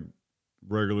operate like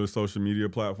regular social media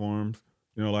platforms.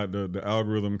 Like the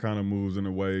algorithm kind of moves in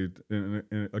a way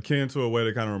in akin to a way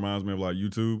that kind of reminds me of like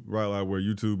YouTube, right? Like where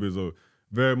YouTube is a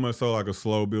very much so like a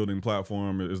slow building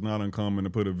platform. It's not uncommon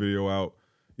to put a video out,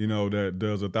 that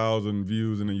does 1,000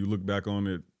 views, and then you look back on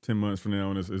it 10 months from now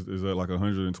and it's at like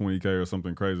 120K or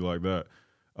something crazy like that.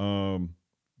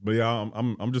 But yeah,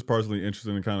 I'm just personally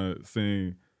interested in kind of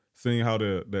seeing how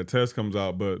that test comes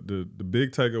out. But the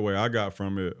big takeaway I got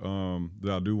from it,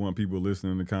 that I do want people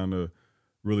listening to kind of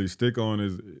really stick on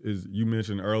is you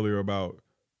mentioned earlier about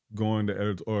going to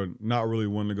edit or not really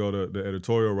wanting to go the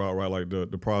editorial route, right? Like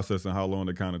the process and how long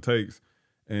it kind of takes.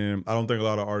 And I don't think a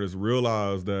lot of artists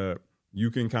realize that you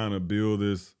can kind of build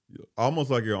this almost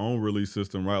like your own release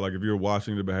system, right? Like if you're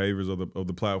watching the behaviors of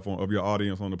the platform, of your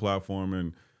audience on the platform,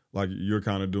 and like you're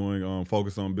kind of doing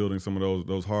focus on building some of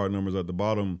those hard numbers at the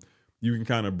bottom, you can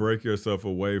kind of break yourself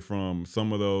away from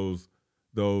some of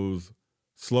those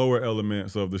slower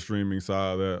elements of the streaming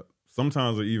side that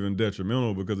sometimes are even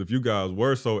detrimental, because if you guys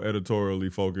were so editorially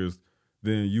focused,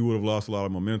 then you would have lost a lot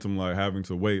of momentum, like having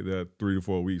to wait that 3 to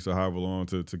 4 weeks or however long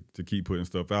to keep putting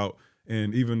stuff out.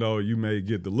 And even though you may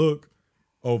get the look,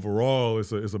 overall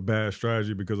it's a bad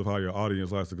strategy because of how your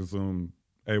audience likes to consume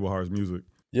Abel Hart's music.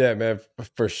 Yeah, man,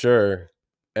 for sure.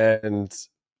 And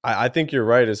I think you're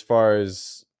right as far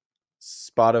as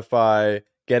Spotify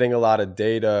getting a lot of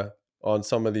data on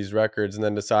some of these records and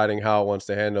then deciding how it wants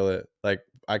to handle it. Like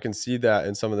I can see that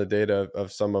in some of the data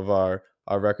of some of our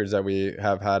records that we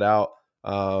have had out,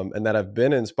 and that have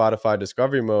been in Spotify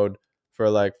discovery mode for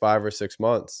like 5 or 6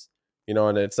 months,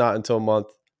 and it's not until month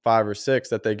 5 or 6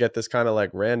 that they get this kind of like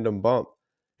random bump.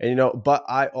 And but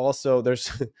I also there's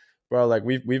bro, like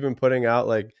we've been putting out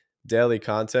like daily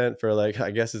content for like,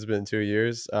 I guess it's been 2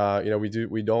 years.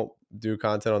 We don't do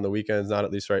content on the weekends, not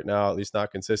at least right now, at least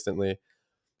not consistently.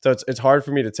 So it's hard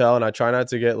for me to tell, and I try not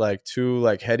to get like too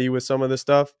like heady with some of this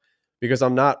stuff, because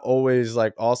I'm not always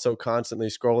like also constantly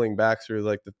scrolling back through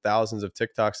like the thousands of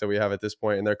TikToks that we have at this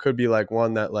point. And there could be like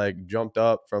one that like jumped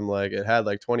up from like, it had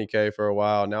like 20K for a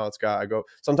while. Now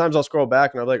sometimes I'll scroll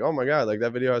back and I'm like, oh my God, like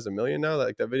that video has 1 million now.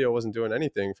 Like that video wasn't doing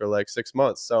anything for like 6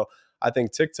 months. So I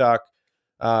think TikTok,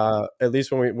 at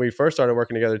least when we first started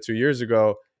working together 2 years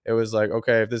ago, it was like,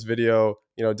 okay, if this video,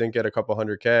 didn't get a couple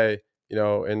 100K,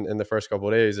 in the first couple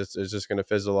of days, it's just going to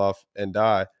fizzle off and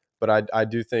die. But I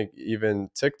do think even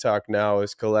TikTok now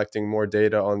is collecting more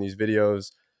data on these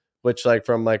videos, which like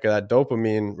from like that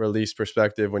dopamine release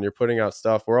perspective, when you're putting out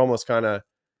stuff, we're almost kind of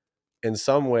in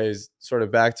some ways sort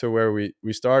of back to where we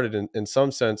started in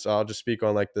some sense. I'll just speak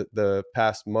on like the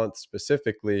past month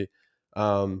specifically.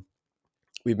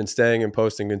 We've been staying and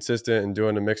posting consistent and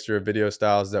doing a mixture of video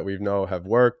styles that we know have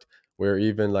worked. We're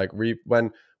even like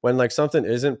when like something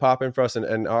isn't popping for us,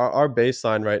 and our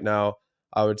baseline right now,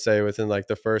 I would say within like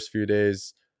the first few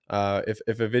days, if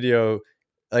a video,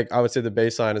 like I would say the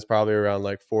baseline is probably around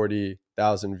like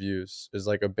 40,000 views is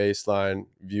like a baseline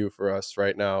view for us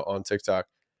right now on TikTok.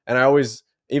 And I always,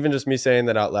 even just me saying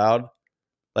that out loud,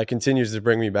 like continues to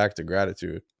bring me back to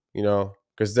gratitude,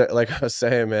 because like I was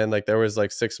saying, man, like there was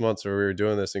like 6 months where we were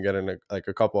doing this and getting like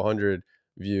a couple hundred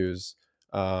views.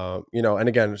 And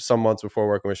again, some months before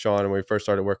working with Sean, and when we first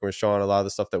started working with Sean, a lot of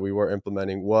the stuff that we were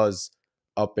implementing was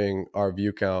upping our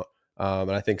view count.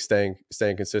 And I think staying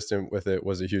consistent with it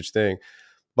was a huge thing.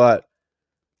 But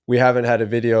we haven't had a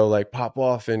video like pop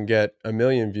off and get a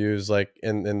million views like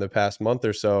in the past month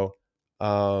or so.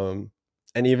 And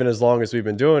even as long as we've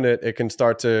been doing it, it can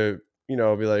start to, be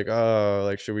like, oh,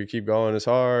 like, should we keep going as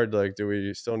hard? Like, do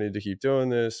we still need to keep doing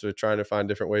this? We're trying to find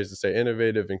different ways to stay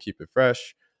innovative and keep it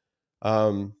fresh.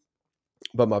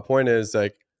 But my point is,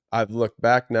 like, I've looked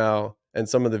back now, and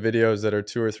some of the videos that are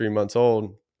 2 or 3 months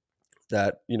old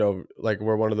that, like,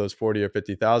 were one of those 40 or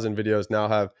 50,000 videos now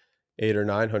have 8 or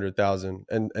 900,000,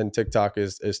 and TikTok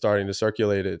is starting to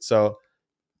circulate it. So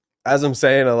as I'm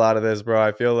saying a lot of this, bro,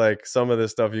 I feel like some of this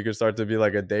stuff you could start to be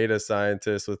like a data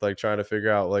scientist with, like, trying to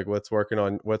figure out like what's working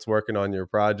on your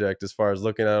project, as far as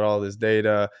looking at all this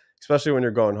data, especially when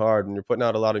you're going hard and you're putting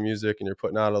out a lot of music and you're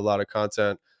putting out a lot of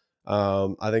content.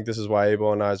 I think this is why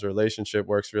Abel and I's relationship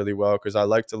works really well, because I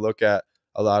like to look at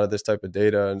a lot of this type of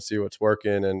data and see what's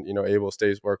working. And, Abel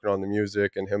stays working on the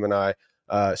music, and him and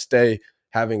I stay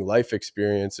having life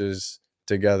experiences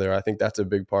together. I think that's a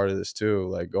big part of this too,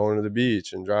 like going to the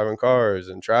beach and driving cars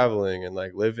and traveling and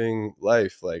like living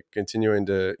life, like continuing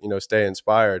to, stay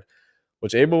inspired,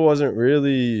 which Abel wasn't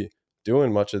really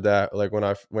doing much of that. Like when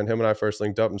him and I first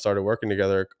linked up and started working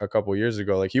together a couple years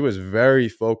ago, like he was very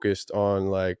focused on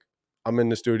like, I'm in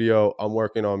the studio, I'm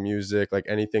working on music, like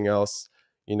anything else,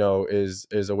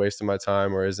 is a waste of my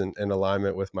time or isn't in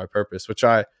alignment with my purpose, which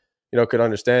I, could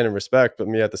understand and respect. But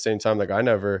me at the same time, like I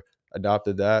never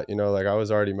adopted that, like I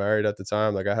was already married at the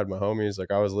time, like I had my homies,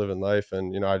 like I was living life,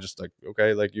 and I just like,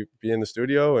 okay, like you be in the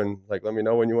studio and like let me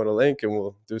know when you want to link and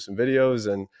we'll do some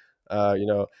videos. And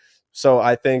so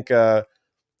I think a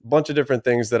bunch of different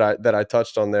things that I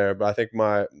touched on there, but I think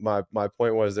my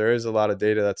point was there is a lot of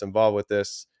data that's involved with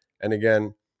this. And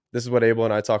again, this is what Abel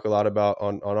and I talk a lot about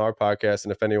on our podcast,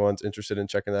 and if anyone's interested in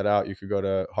checking that out, you could go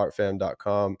to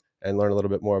heartfam.com and learn a little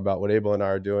bit more about what Abel and I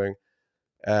are doing,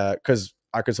 because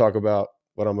I could talk about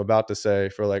what I'm about to say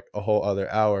for like a whole other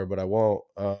hour, but I won't.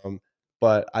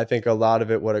 But I think a lot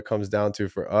of it, what it comes down to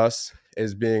for us,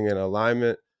 is being in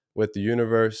alignment with the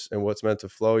universe and what's meant to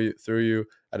flow through you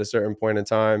at a certain point in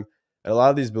time. And a lot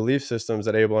of these belief systems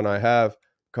that Abel and I have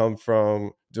come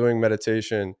from doing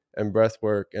meditation and breath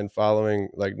work and following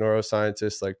like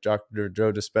neuroscientists like Dr.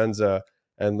 Joe Dispenza,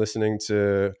 and listening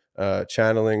to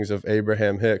channelings of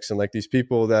Abraham Hicks, and like these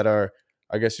people that are,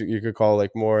 I guess you could call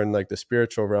like more in like the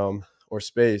spiritual realm or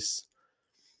space.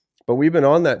 But we've been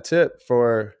on that tip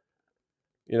for,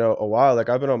 a while. Like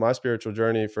I've been on my spiritual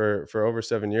journey for over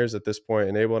 7 years at this point,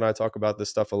 and Abel and I talk about this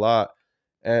stuff a lot.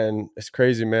 And it's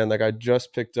crazy, man. Like I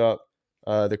just picked up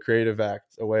The Creative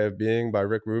Act, A Way of Being by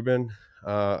Rick Rubin.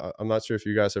 I'm not sure if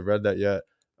you guys have read that yet.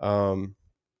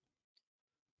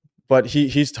 But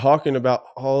he's talking about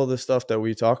all the stuff that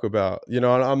we talk about, and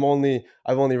I've only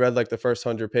read like the first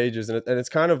 100 pages, and it's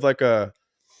kind of like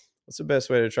what's the best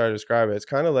way to try to describe it? It's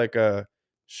kind of like a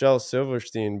Shel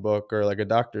Silverstein book or like a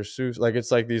Dr. Seuss. Like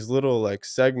it's like these little like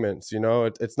segments,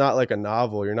 it's not like a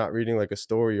novel. You're not reading like a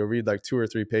story. You'll read like 2 or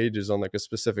 3 pages on like a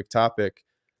specific topic,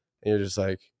 and you're just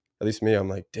like, at least me, I'm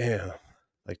like, damn,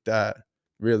 like that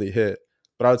really hit.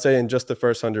 But I would say in just the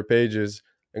first 100 pages,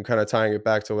 and kind of tying it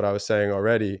back to what I was saying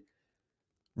already,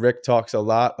 Rick talks a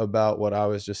lot about what I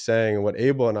was just saying, and what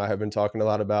Abel and I have been talking a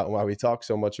lot about, and why we talk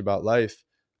so much about life,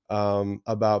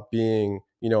 about being,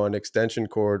 an extension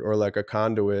cord or like a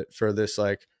conduit for this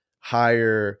like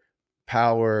higher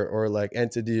power or like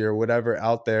entity or whatever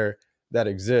out there that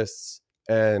exists.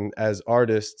 And as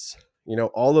artists,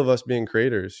 all of us being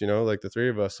creators, like the three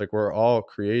of us, like we're all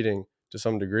creating to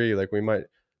some degree. Like we might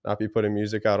not be putting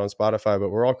music out on Spotify, but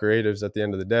we're all creatives at the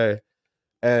end of the day.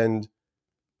 And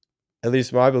at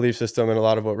least my belief system, and a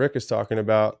lot of what Rick is talking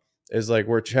about, is like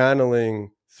we're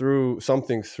channeling through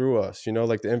something through us,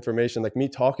 like the information, like me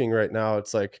talking right now,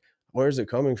 it's like, where is it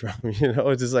coming from?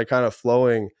 It's just like kind of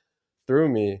flowing through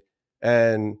me.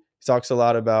 And he talks a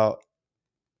lot about,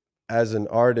 as an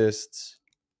artist,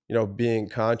 being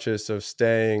conscious of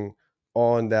staying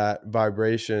on that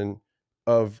vibration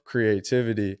of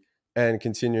creativity and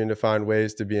continuing to find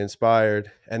ways to be inspired.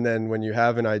 And then when you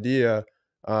have an idea,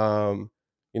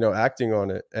 acting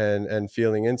on it and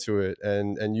feeling into it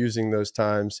and using those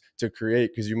times to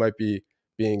create, because you might be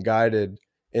being guided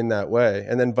in that way.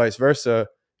 And then vice versa,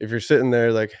 if you're sitting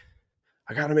there like,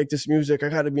 I got to make this music, I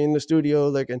got to be in the studio,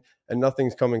 like, and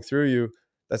nothing's coming through you,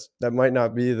 that might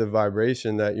not be the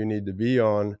vibration that you need to be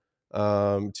on,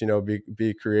 to,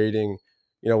 be creating,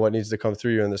 what needs to come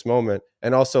through you in this moment.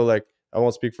 And also, like, I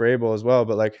won't speak for Abel as well,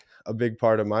 but like a big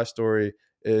part of my story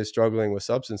is struggling with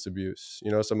substance abuse,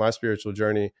 so my spiritual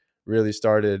journey really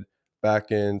started back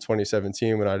in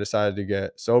 2017 when I decided to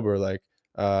get sober. Like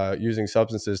using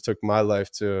substances took my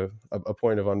life to a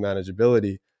point of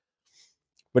unmanageability.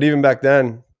 But even back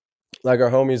then, like our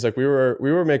homies, like we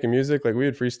were making music, like we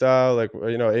would freestyle, like,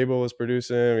 you know, Abel was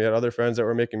producing, we had other friends that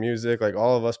were making music, like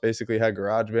all of us basically had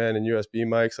GarageBand and USB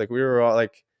mics, like we were all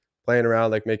like playing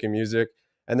around, like making music.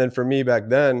 And then for me back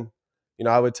then, you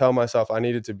know, I would tell myself I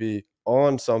needed to be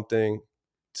on something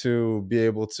to be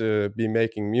able to be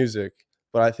making music.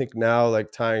 But I think now,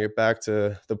 like tying it back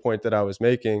to the point that I was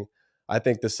making, I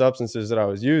think the substances that I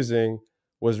was using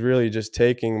was really just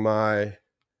taking my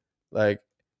like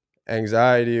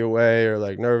anxiety away, or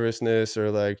like nervousness,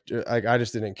 or like I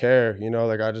just didn't care, you know,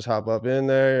 like I just hop up in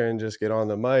there and just get on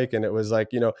the mic. And it was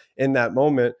like, you know, in that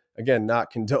moment, again,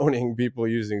 not condoning people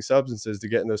using substances to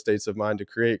get in those states of mind to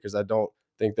create, because I don't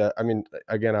think that, I mean,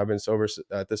 again, I've been sober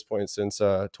at this point since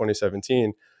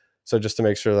 2017. So just to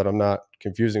make sure that I'm not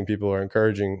confusing people or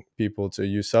encouraging people to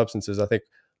use substances, I think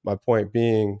my point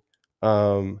being,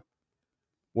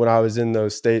 when I was in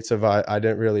those states of I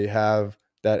didn't really have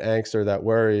that angst or that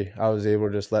worry, I was able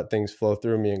to just let things flow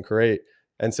through me and create.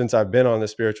 And since I've been on this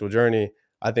spiritual journey,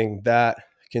 I think that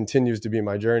continues to be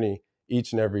my journey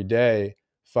each and every day,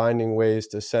 finding ways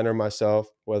to center myself,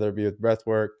 whether it be with breath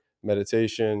work,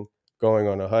 meditation, going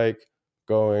on a hike,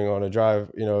 going on a drive,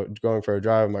 you know, going for a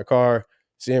drive in my car,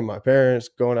 seeing my parents,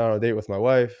 going out on a date with my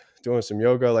wife, doing some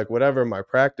yoga, like whatever my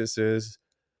practice is,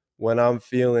 when I'm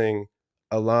feeling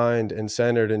aligned and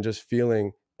centered and just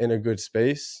feeling in a good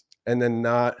space, and then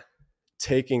not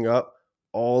taking up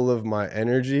all of my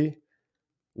energy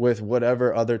with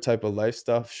whatever other type of life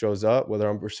stuff shows up, whether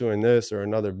I'm pursuing this or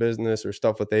another business or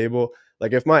stuff with Abel.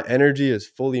 Like if my energy is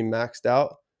fully maxed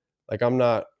out, like I'm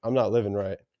not living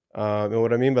right. And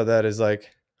what I mean by that is like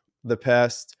the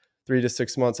past 3 to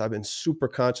 6 months, I've been super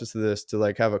conscious of this, to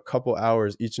like have a couple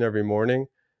hours each and every morning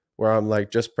where I'm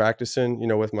like just practicing, you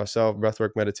know, with myself,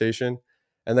 breathwork, meditation.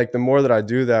 And like the more that I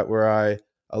do that, where I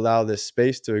allow this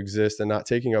space to exist and not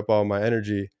taking up all my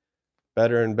energy,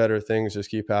 better and better things just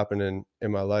keep happening in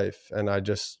my life. And I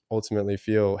just ultimately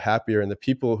feel happier. And the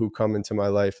people who come into my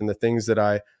life and the things that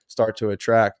I start to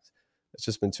attract, it's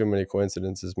just been too many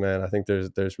coincidences, man. I think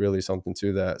there's really something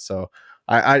to that. So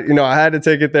I you know, I had to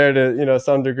take it there to, you know,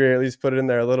 some degree, at least put it in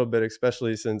there a little bit,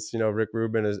 especially since, you know, Rick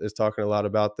Rubin is talking a lot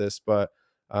about this. But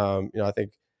you know, I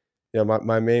think, you know,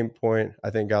 my main point, I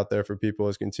think, out there for people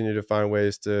is continue to find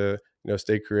ways to, you know,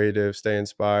 stay creative, stay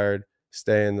inspired,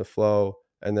 stay in the flow.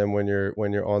 And then when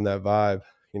you're on that vibe,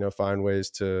 you know, find ways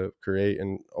to create,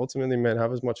 and ultimately, man,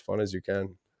 have as much fun as you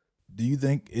can. Do you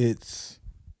think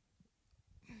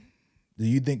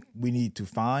we need to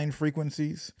find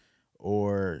frequencies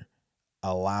or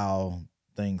allow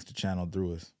things to channel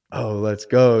through us? Oh, let's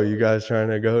go. You guys trying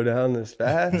to go down this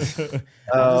fast?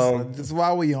 Just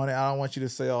while we on it, I don't want you to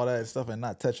say all that stuff and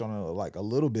not touch on it like a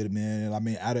little bit, man. I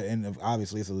mean, and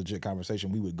obviously it's a legit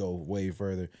conversation. We would go way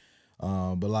further.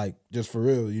 But like, just for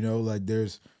real, you know, like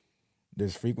there's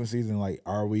frequencies, and like,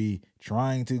 are we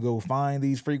trying to go find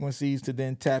these frequencies to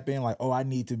then tap in? Like, oh, I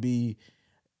need to be,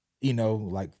 you know,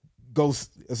 like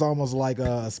ghost. It's almost like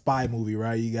a spy movie,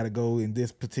 right? You got to go in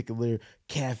this particular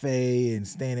cafe and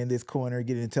stand in this corner,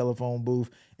 get in a telephone booth,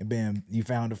 and bam, you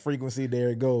found the frequency. There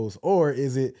it goes. Or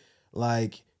is it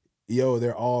like, yo,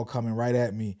 they're all coming right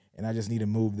at me, and I just need to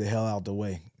move the hell out the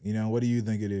way? You know, what do you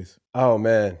think it is? Oh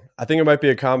man, I think it might be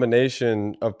a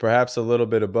combination of perhaps a little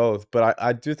bit of both, but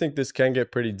I do think this can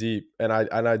get pretty deep, and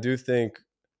I do think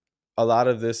a lot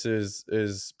of this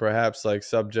is perhaps like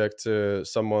subject to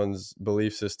someone's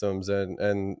belief systems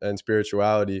and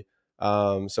spirituality.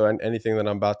 So anything that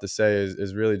I'm about to say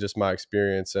is really just my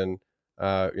experience, and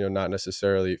you know, not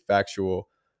necessarily factual.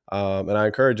 And I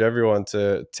encourage everyone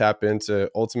to tap into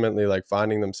ultimately like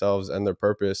finding themselves and their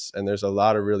purpose. And there's a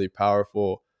lot of really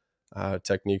powerful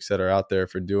techniques that are out there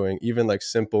for doing even like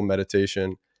simple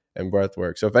meditation and breath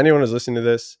work. So if anyone is listening to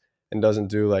this and doesn't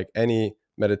do like any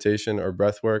meditation or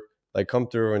breath work, like come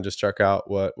through and just check out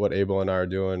what Abel and I are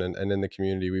doing. And in the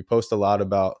community, we post a lot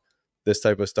about this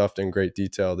type of stuff in great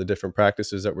detail, the different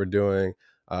practices that we're doing.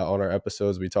 On our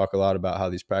episodes, we talk a lot about how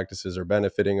these practices are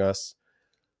benefiting us.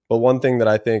 But one thing that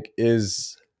I think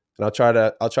is, and I'll try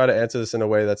to answer this in a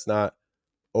way that's not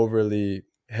overly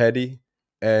heady,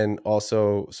 and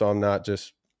also so I'm not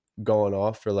just going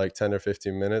off for like 10 or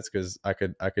 15 minutes, because I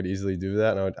could easily do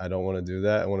that, and I don't want to do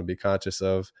that. I want to be conscious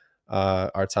of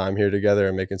our time here together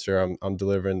and making sure I'm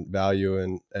delivering value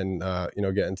and you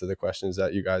know, getting to the questions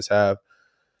that you guys have.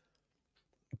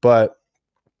 But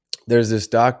there's this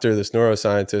doctor, this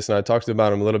neuroscientist, and I talked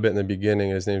about him a little bit in the beginning.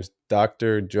 His name's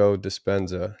Dr. Joe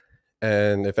Dispenza.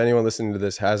 And if anyone listening to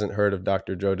this hasn't heard of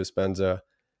Dr. Joe Dispenza,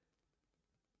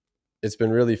 it's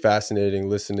been really fascinating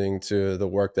listening to the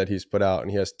work that he's put out,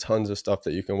 and he has tons of stuff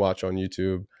that you can watch on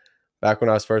YouTube. Back when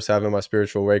I was first having my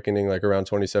spiritual awakening, like around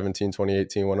 2017,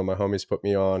 2018, one of my homies put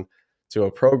me on to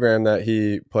a program that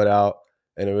he put out,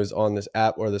 and it was on this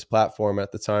app or this platform.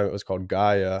 At the time, it was called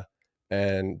Gaia,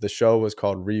 and the show was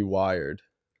called Rewired.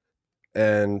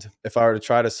 And if I were to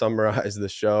try to summarize the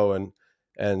show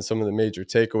and some of the major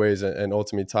takeaways and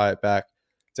ultimately tie it back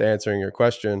to answering your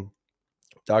question,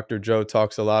 Dr. Joe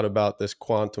talks a lot about this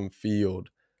quantum field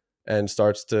and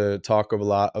starts to talk a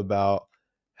lot about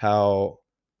how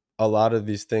a lot of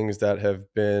these things that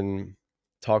have been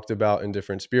talked about in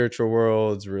different spiritual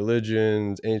worlds,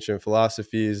 religions, ancient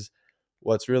philosophies,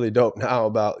 what's really dope now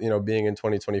about, being in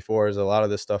 2024 is a lot of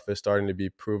this stuff is starting to be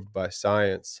proved by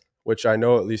science, which I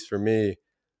know, at least for me,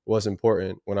 was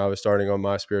important when I was starting on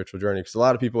my spiritual journey. Because a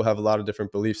lot of people have a lot of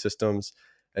different belief systems.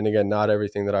 And again, not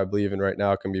everything that I believe in right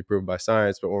now can be proved by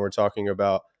science. But when we're talking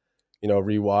about,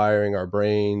 rewiring our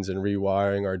brains and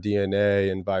rewiring our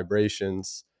DNA and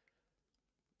vibrations,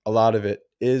 a lot of it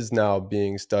is now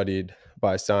being studied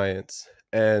by science.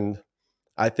 And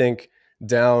I think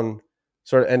down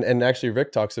sort of, and actually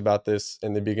Rick talks about this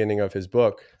in the beginning of his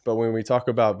book, but when we talk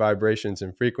about vibrations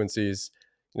and frequencies,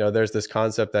 there's this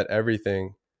concept that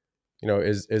everything,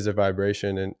 is a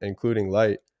vibration, and including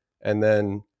light. And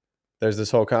then there's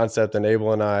this whole concept, and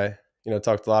Abel and I,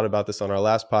 talked a lot about this on our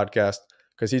last podcast,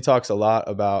 because he talks a lot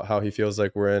about how he feels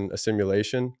like we're in a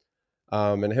simulation.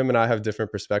 And him and I have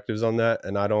different perspectives on that.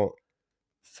 And I don't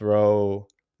throw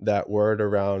that word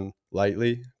around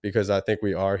lightly, because I think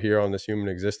we are here on this human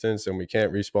existence and we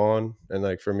can't respawn. And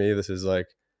like, for me, this is like,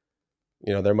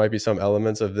 there might be some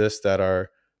elements of this that are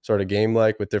sort of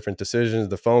game-like with different decisions,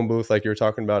 the phone booth, like you were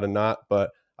talking about, and not, but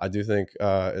I do think,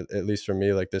 at least for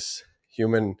me, like this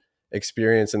human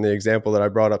experience and the example that I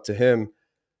brought up to him,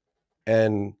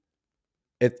 and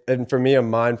for me, I'm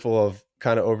mindful of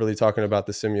kind of overly talking about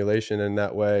the simulation in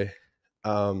that way.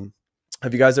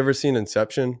 Have you guys ever seen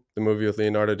Inception, the movie with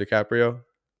Leonardo DiCaprio?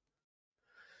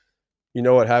 You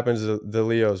know what happens to the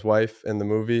Leo's wife in the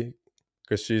movie,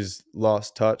 because she's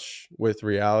lost touch with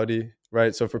reality,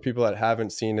 right? So for people that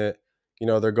haven't seen it,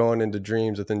 they're going into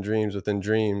dreams within dreams within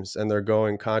dreams, and they're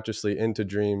going consciously into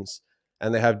dreams,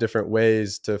 and they have different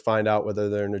ways to find out whether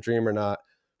they're in a dream or not.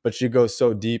 But she goes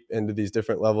so deep into these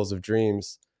different levels of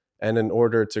dreams, and in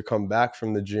order to come back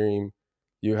from the dream,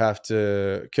 you have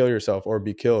to kill yourself or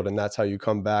be killed, and that's how you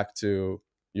come back to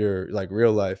your like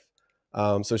real life.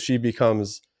 So she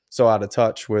becomes so out of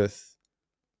touch with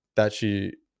that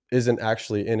she isn't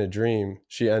actually in a dream.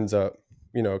 She ends up,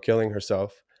 killing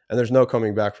herself, and there's no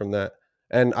coming back from that.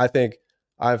 And I think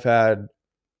I've had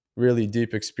really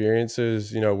deep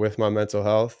experiences, with my mental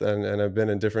health, and I've been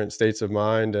in different states of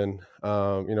mind, and,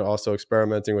 also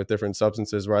experimenting with different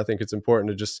substances, where I think it's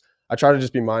important to I try to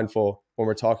just be mindful when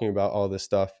we're talking about all this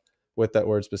stuff with that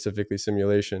word, specifically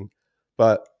simulation.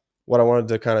 But what I wanted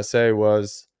to kind of say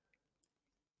was,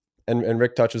 and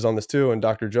Rick touches on this too, and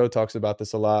Dr. Joe talks about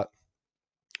this a lot,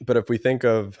 but if we think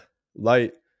of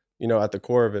light, at the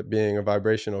core of it being a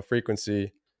vibrational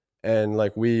frequency, and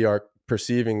like we are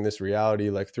perceiving this reality,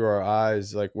 like through our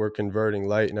eyes, like we're converting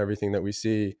light and everything that we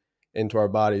see into our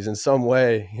bodies in some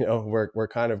way, we're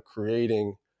kind of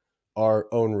creating our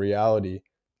own reality.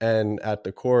 And at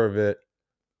the core of it,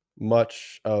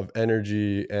 much of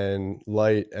energy and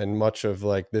light and much of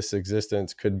like this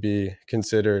existence could be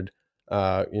considered,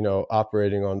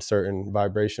 operating on certain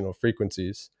vibrational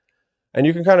frequencies. And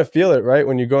you can kind of feel it, right?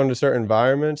 When you go into certain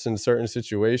environments and certain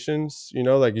situations,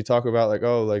 like you talk about like,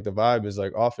 oh, like the vibe is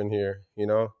like off in here,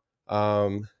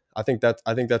 I think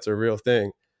that's a real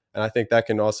thing. And I think that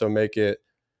can also make it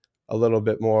a little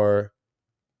bit more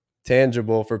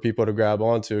tangible for people to grab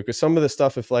onto. Because some of the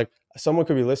stuff, if like someone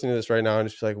could be listening to this right now and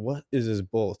just be like, what is this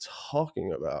bull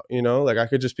talking about? Like I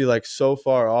could just be like so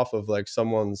far off of like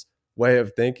someone's way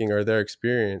of thinking or their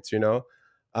experience,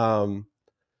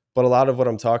 but a lot of what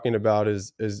I'm talking about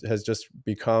has just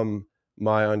become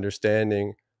my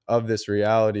understanding of this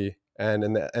reality. And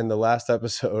in the last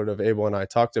episode of Abel and I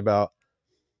talked about,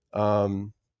 a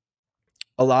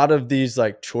lot of these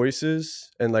like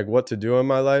choices and like what to do in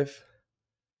my life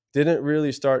didn't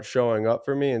really start showing up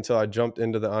for me until I jumped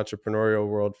into the entrepreneurial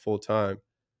world full time.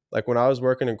 Like when I was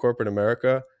working in corporate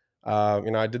America,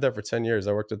 I did that for 10 years.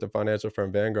 I worked at the financial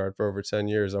firm Vanguard for over 10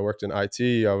 years. I worked in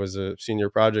IT. I was a senior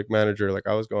project manager. Like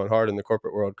I was going hard in the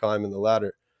corporate world, climbing the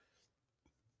ladder.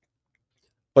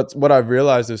 But what I've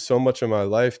realized is so much of my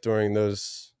life during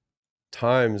those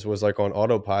times was like on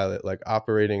autopilot, like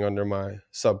operating under my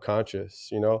subconscious,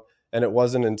 and it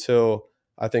wasn't until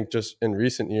I think just in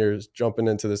recent years, jumping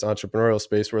into this entrepreneurial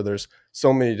space where there's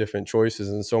so many different choices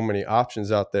and so many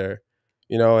options out there,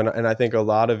 and I think a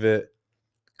lot of it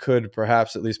could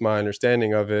perhaps, at least my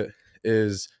understanding of it,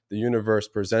 is the universe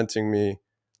presenting me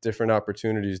different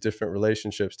opportunities, different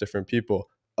relationships, different people,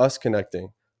 us connecting,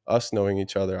 us knowing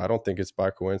each other. I don't think it's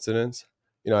by coincidence.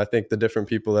 I think the different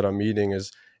people that I'm meeting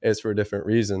is for different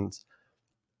reasons.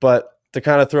 But to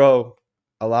kind of throw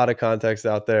a lot of context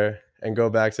out there and go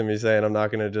back to me saying I'm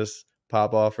not going to just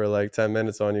pop off for like 10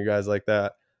 minutes on you guys like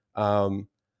that.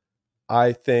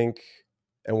 I think,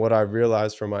 and what I've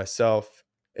realized for myself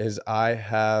is I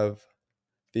have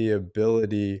the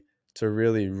ability to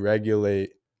really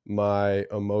regulate my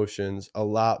emotions a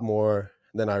lot more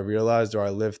than I realized or I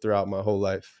lived throughout my whole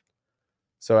life.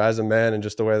 So as a man, and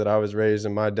just the way that I was raised,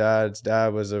 and my dad's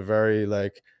dad was a very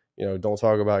like, don't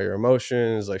talk about your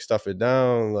emotions, like stuff it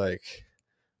down, like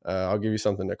I'll give you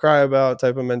something to cry about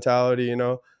type of mentality.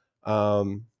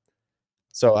 Um,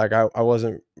 so like I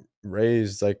wasn't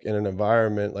raised like in an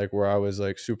environment like where I was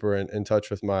like super in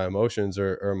touch with my emotions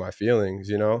or my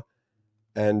feelings.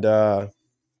 And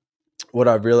what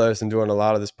I've realized in doing a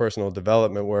lot of this personal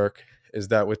development work is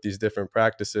that with these different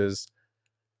practices,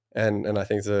 and I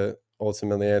think to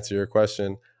ultimately answer your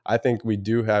question, I think we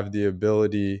do have the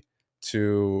ability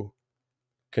to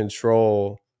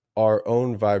control our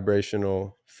own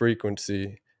vibrational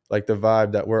frequency, like the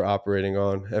vibe that we're operating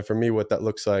on. And for me, what that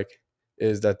looks like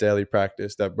is that daily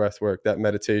practice, that breath work, that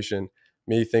meditation,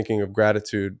 me thinking of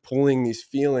gratitude, pulling these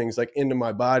feelings like into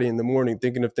my body in the morning,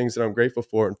 thinking of things that I'm grateful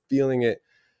for and feeling it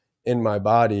in my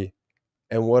body.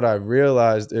 And what I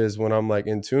realized is when I'm like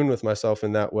in tune with myself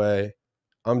in that way,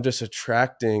 I'm just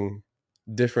attracting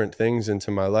different things into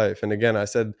my life. And again, I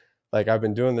said, like, I've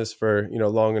been doing this for,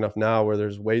 long enough now where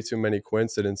there's way too many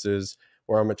coincidences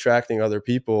where I'm attracting other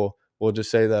people, we'll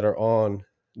just say, that are on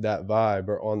that vibe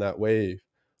or on that wave,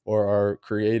 or are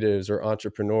creatives or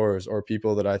entrepreneurs or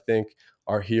people that I think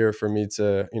are here for me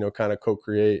to, kind of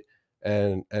co-create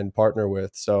and partner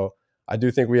with. So I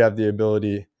do think we have the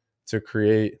ability to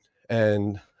create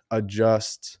and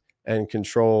adjust and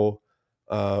control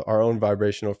our own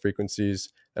vibrational frequencies.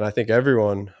 And I think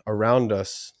everyone around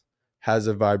us has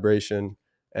a vibration.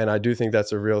 And I do think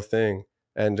that's a real thing.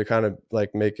 And to kind of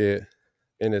like make it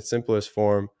in its simplest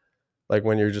form, like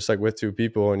when you're just like with two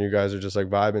people and you guys are just like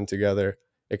vibing together,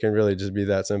 it can really just be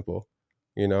that simple.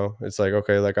 It's like,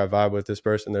 okay, like I vibe with this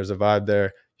person, there's a vibe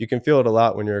there. You can feel it a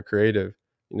lot when you're a creative.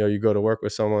 You go to work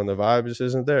with someone, the vibe just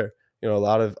isn't there.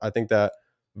 I think that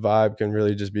vibe can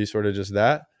really just be sort of just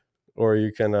that, or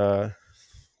you can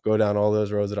go down all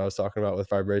those roads that I was talking about with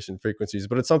vibration frequencies.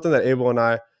 But it's something that Abel and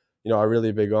I, are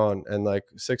really big on. And like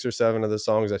 6 or 7 of the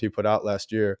songs that he put out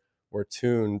last year were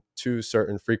tuned to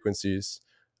certain frequencies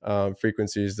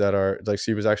that are like,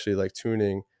 he was actually like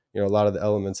tuning, a lot of the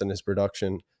elements in his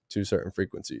production to certain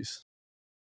frequencies.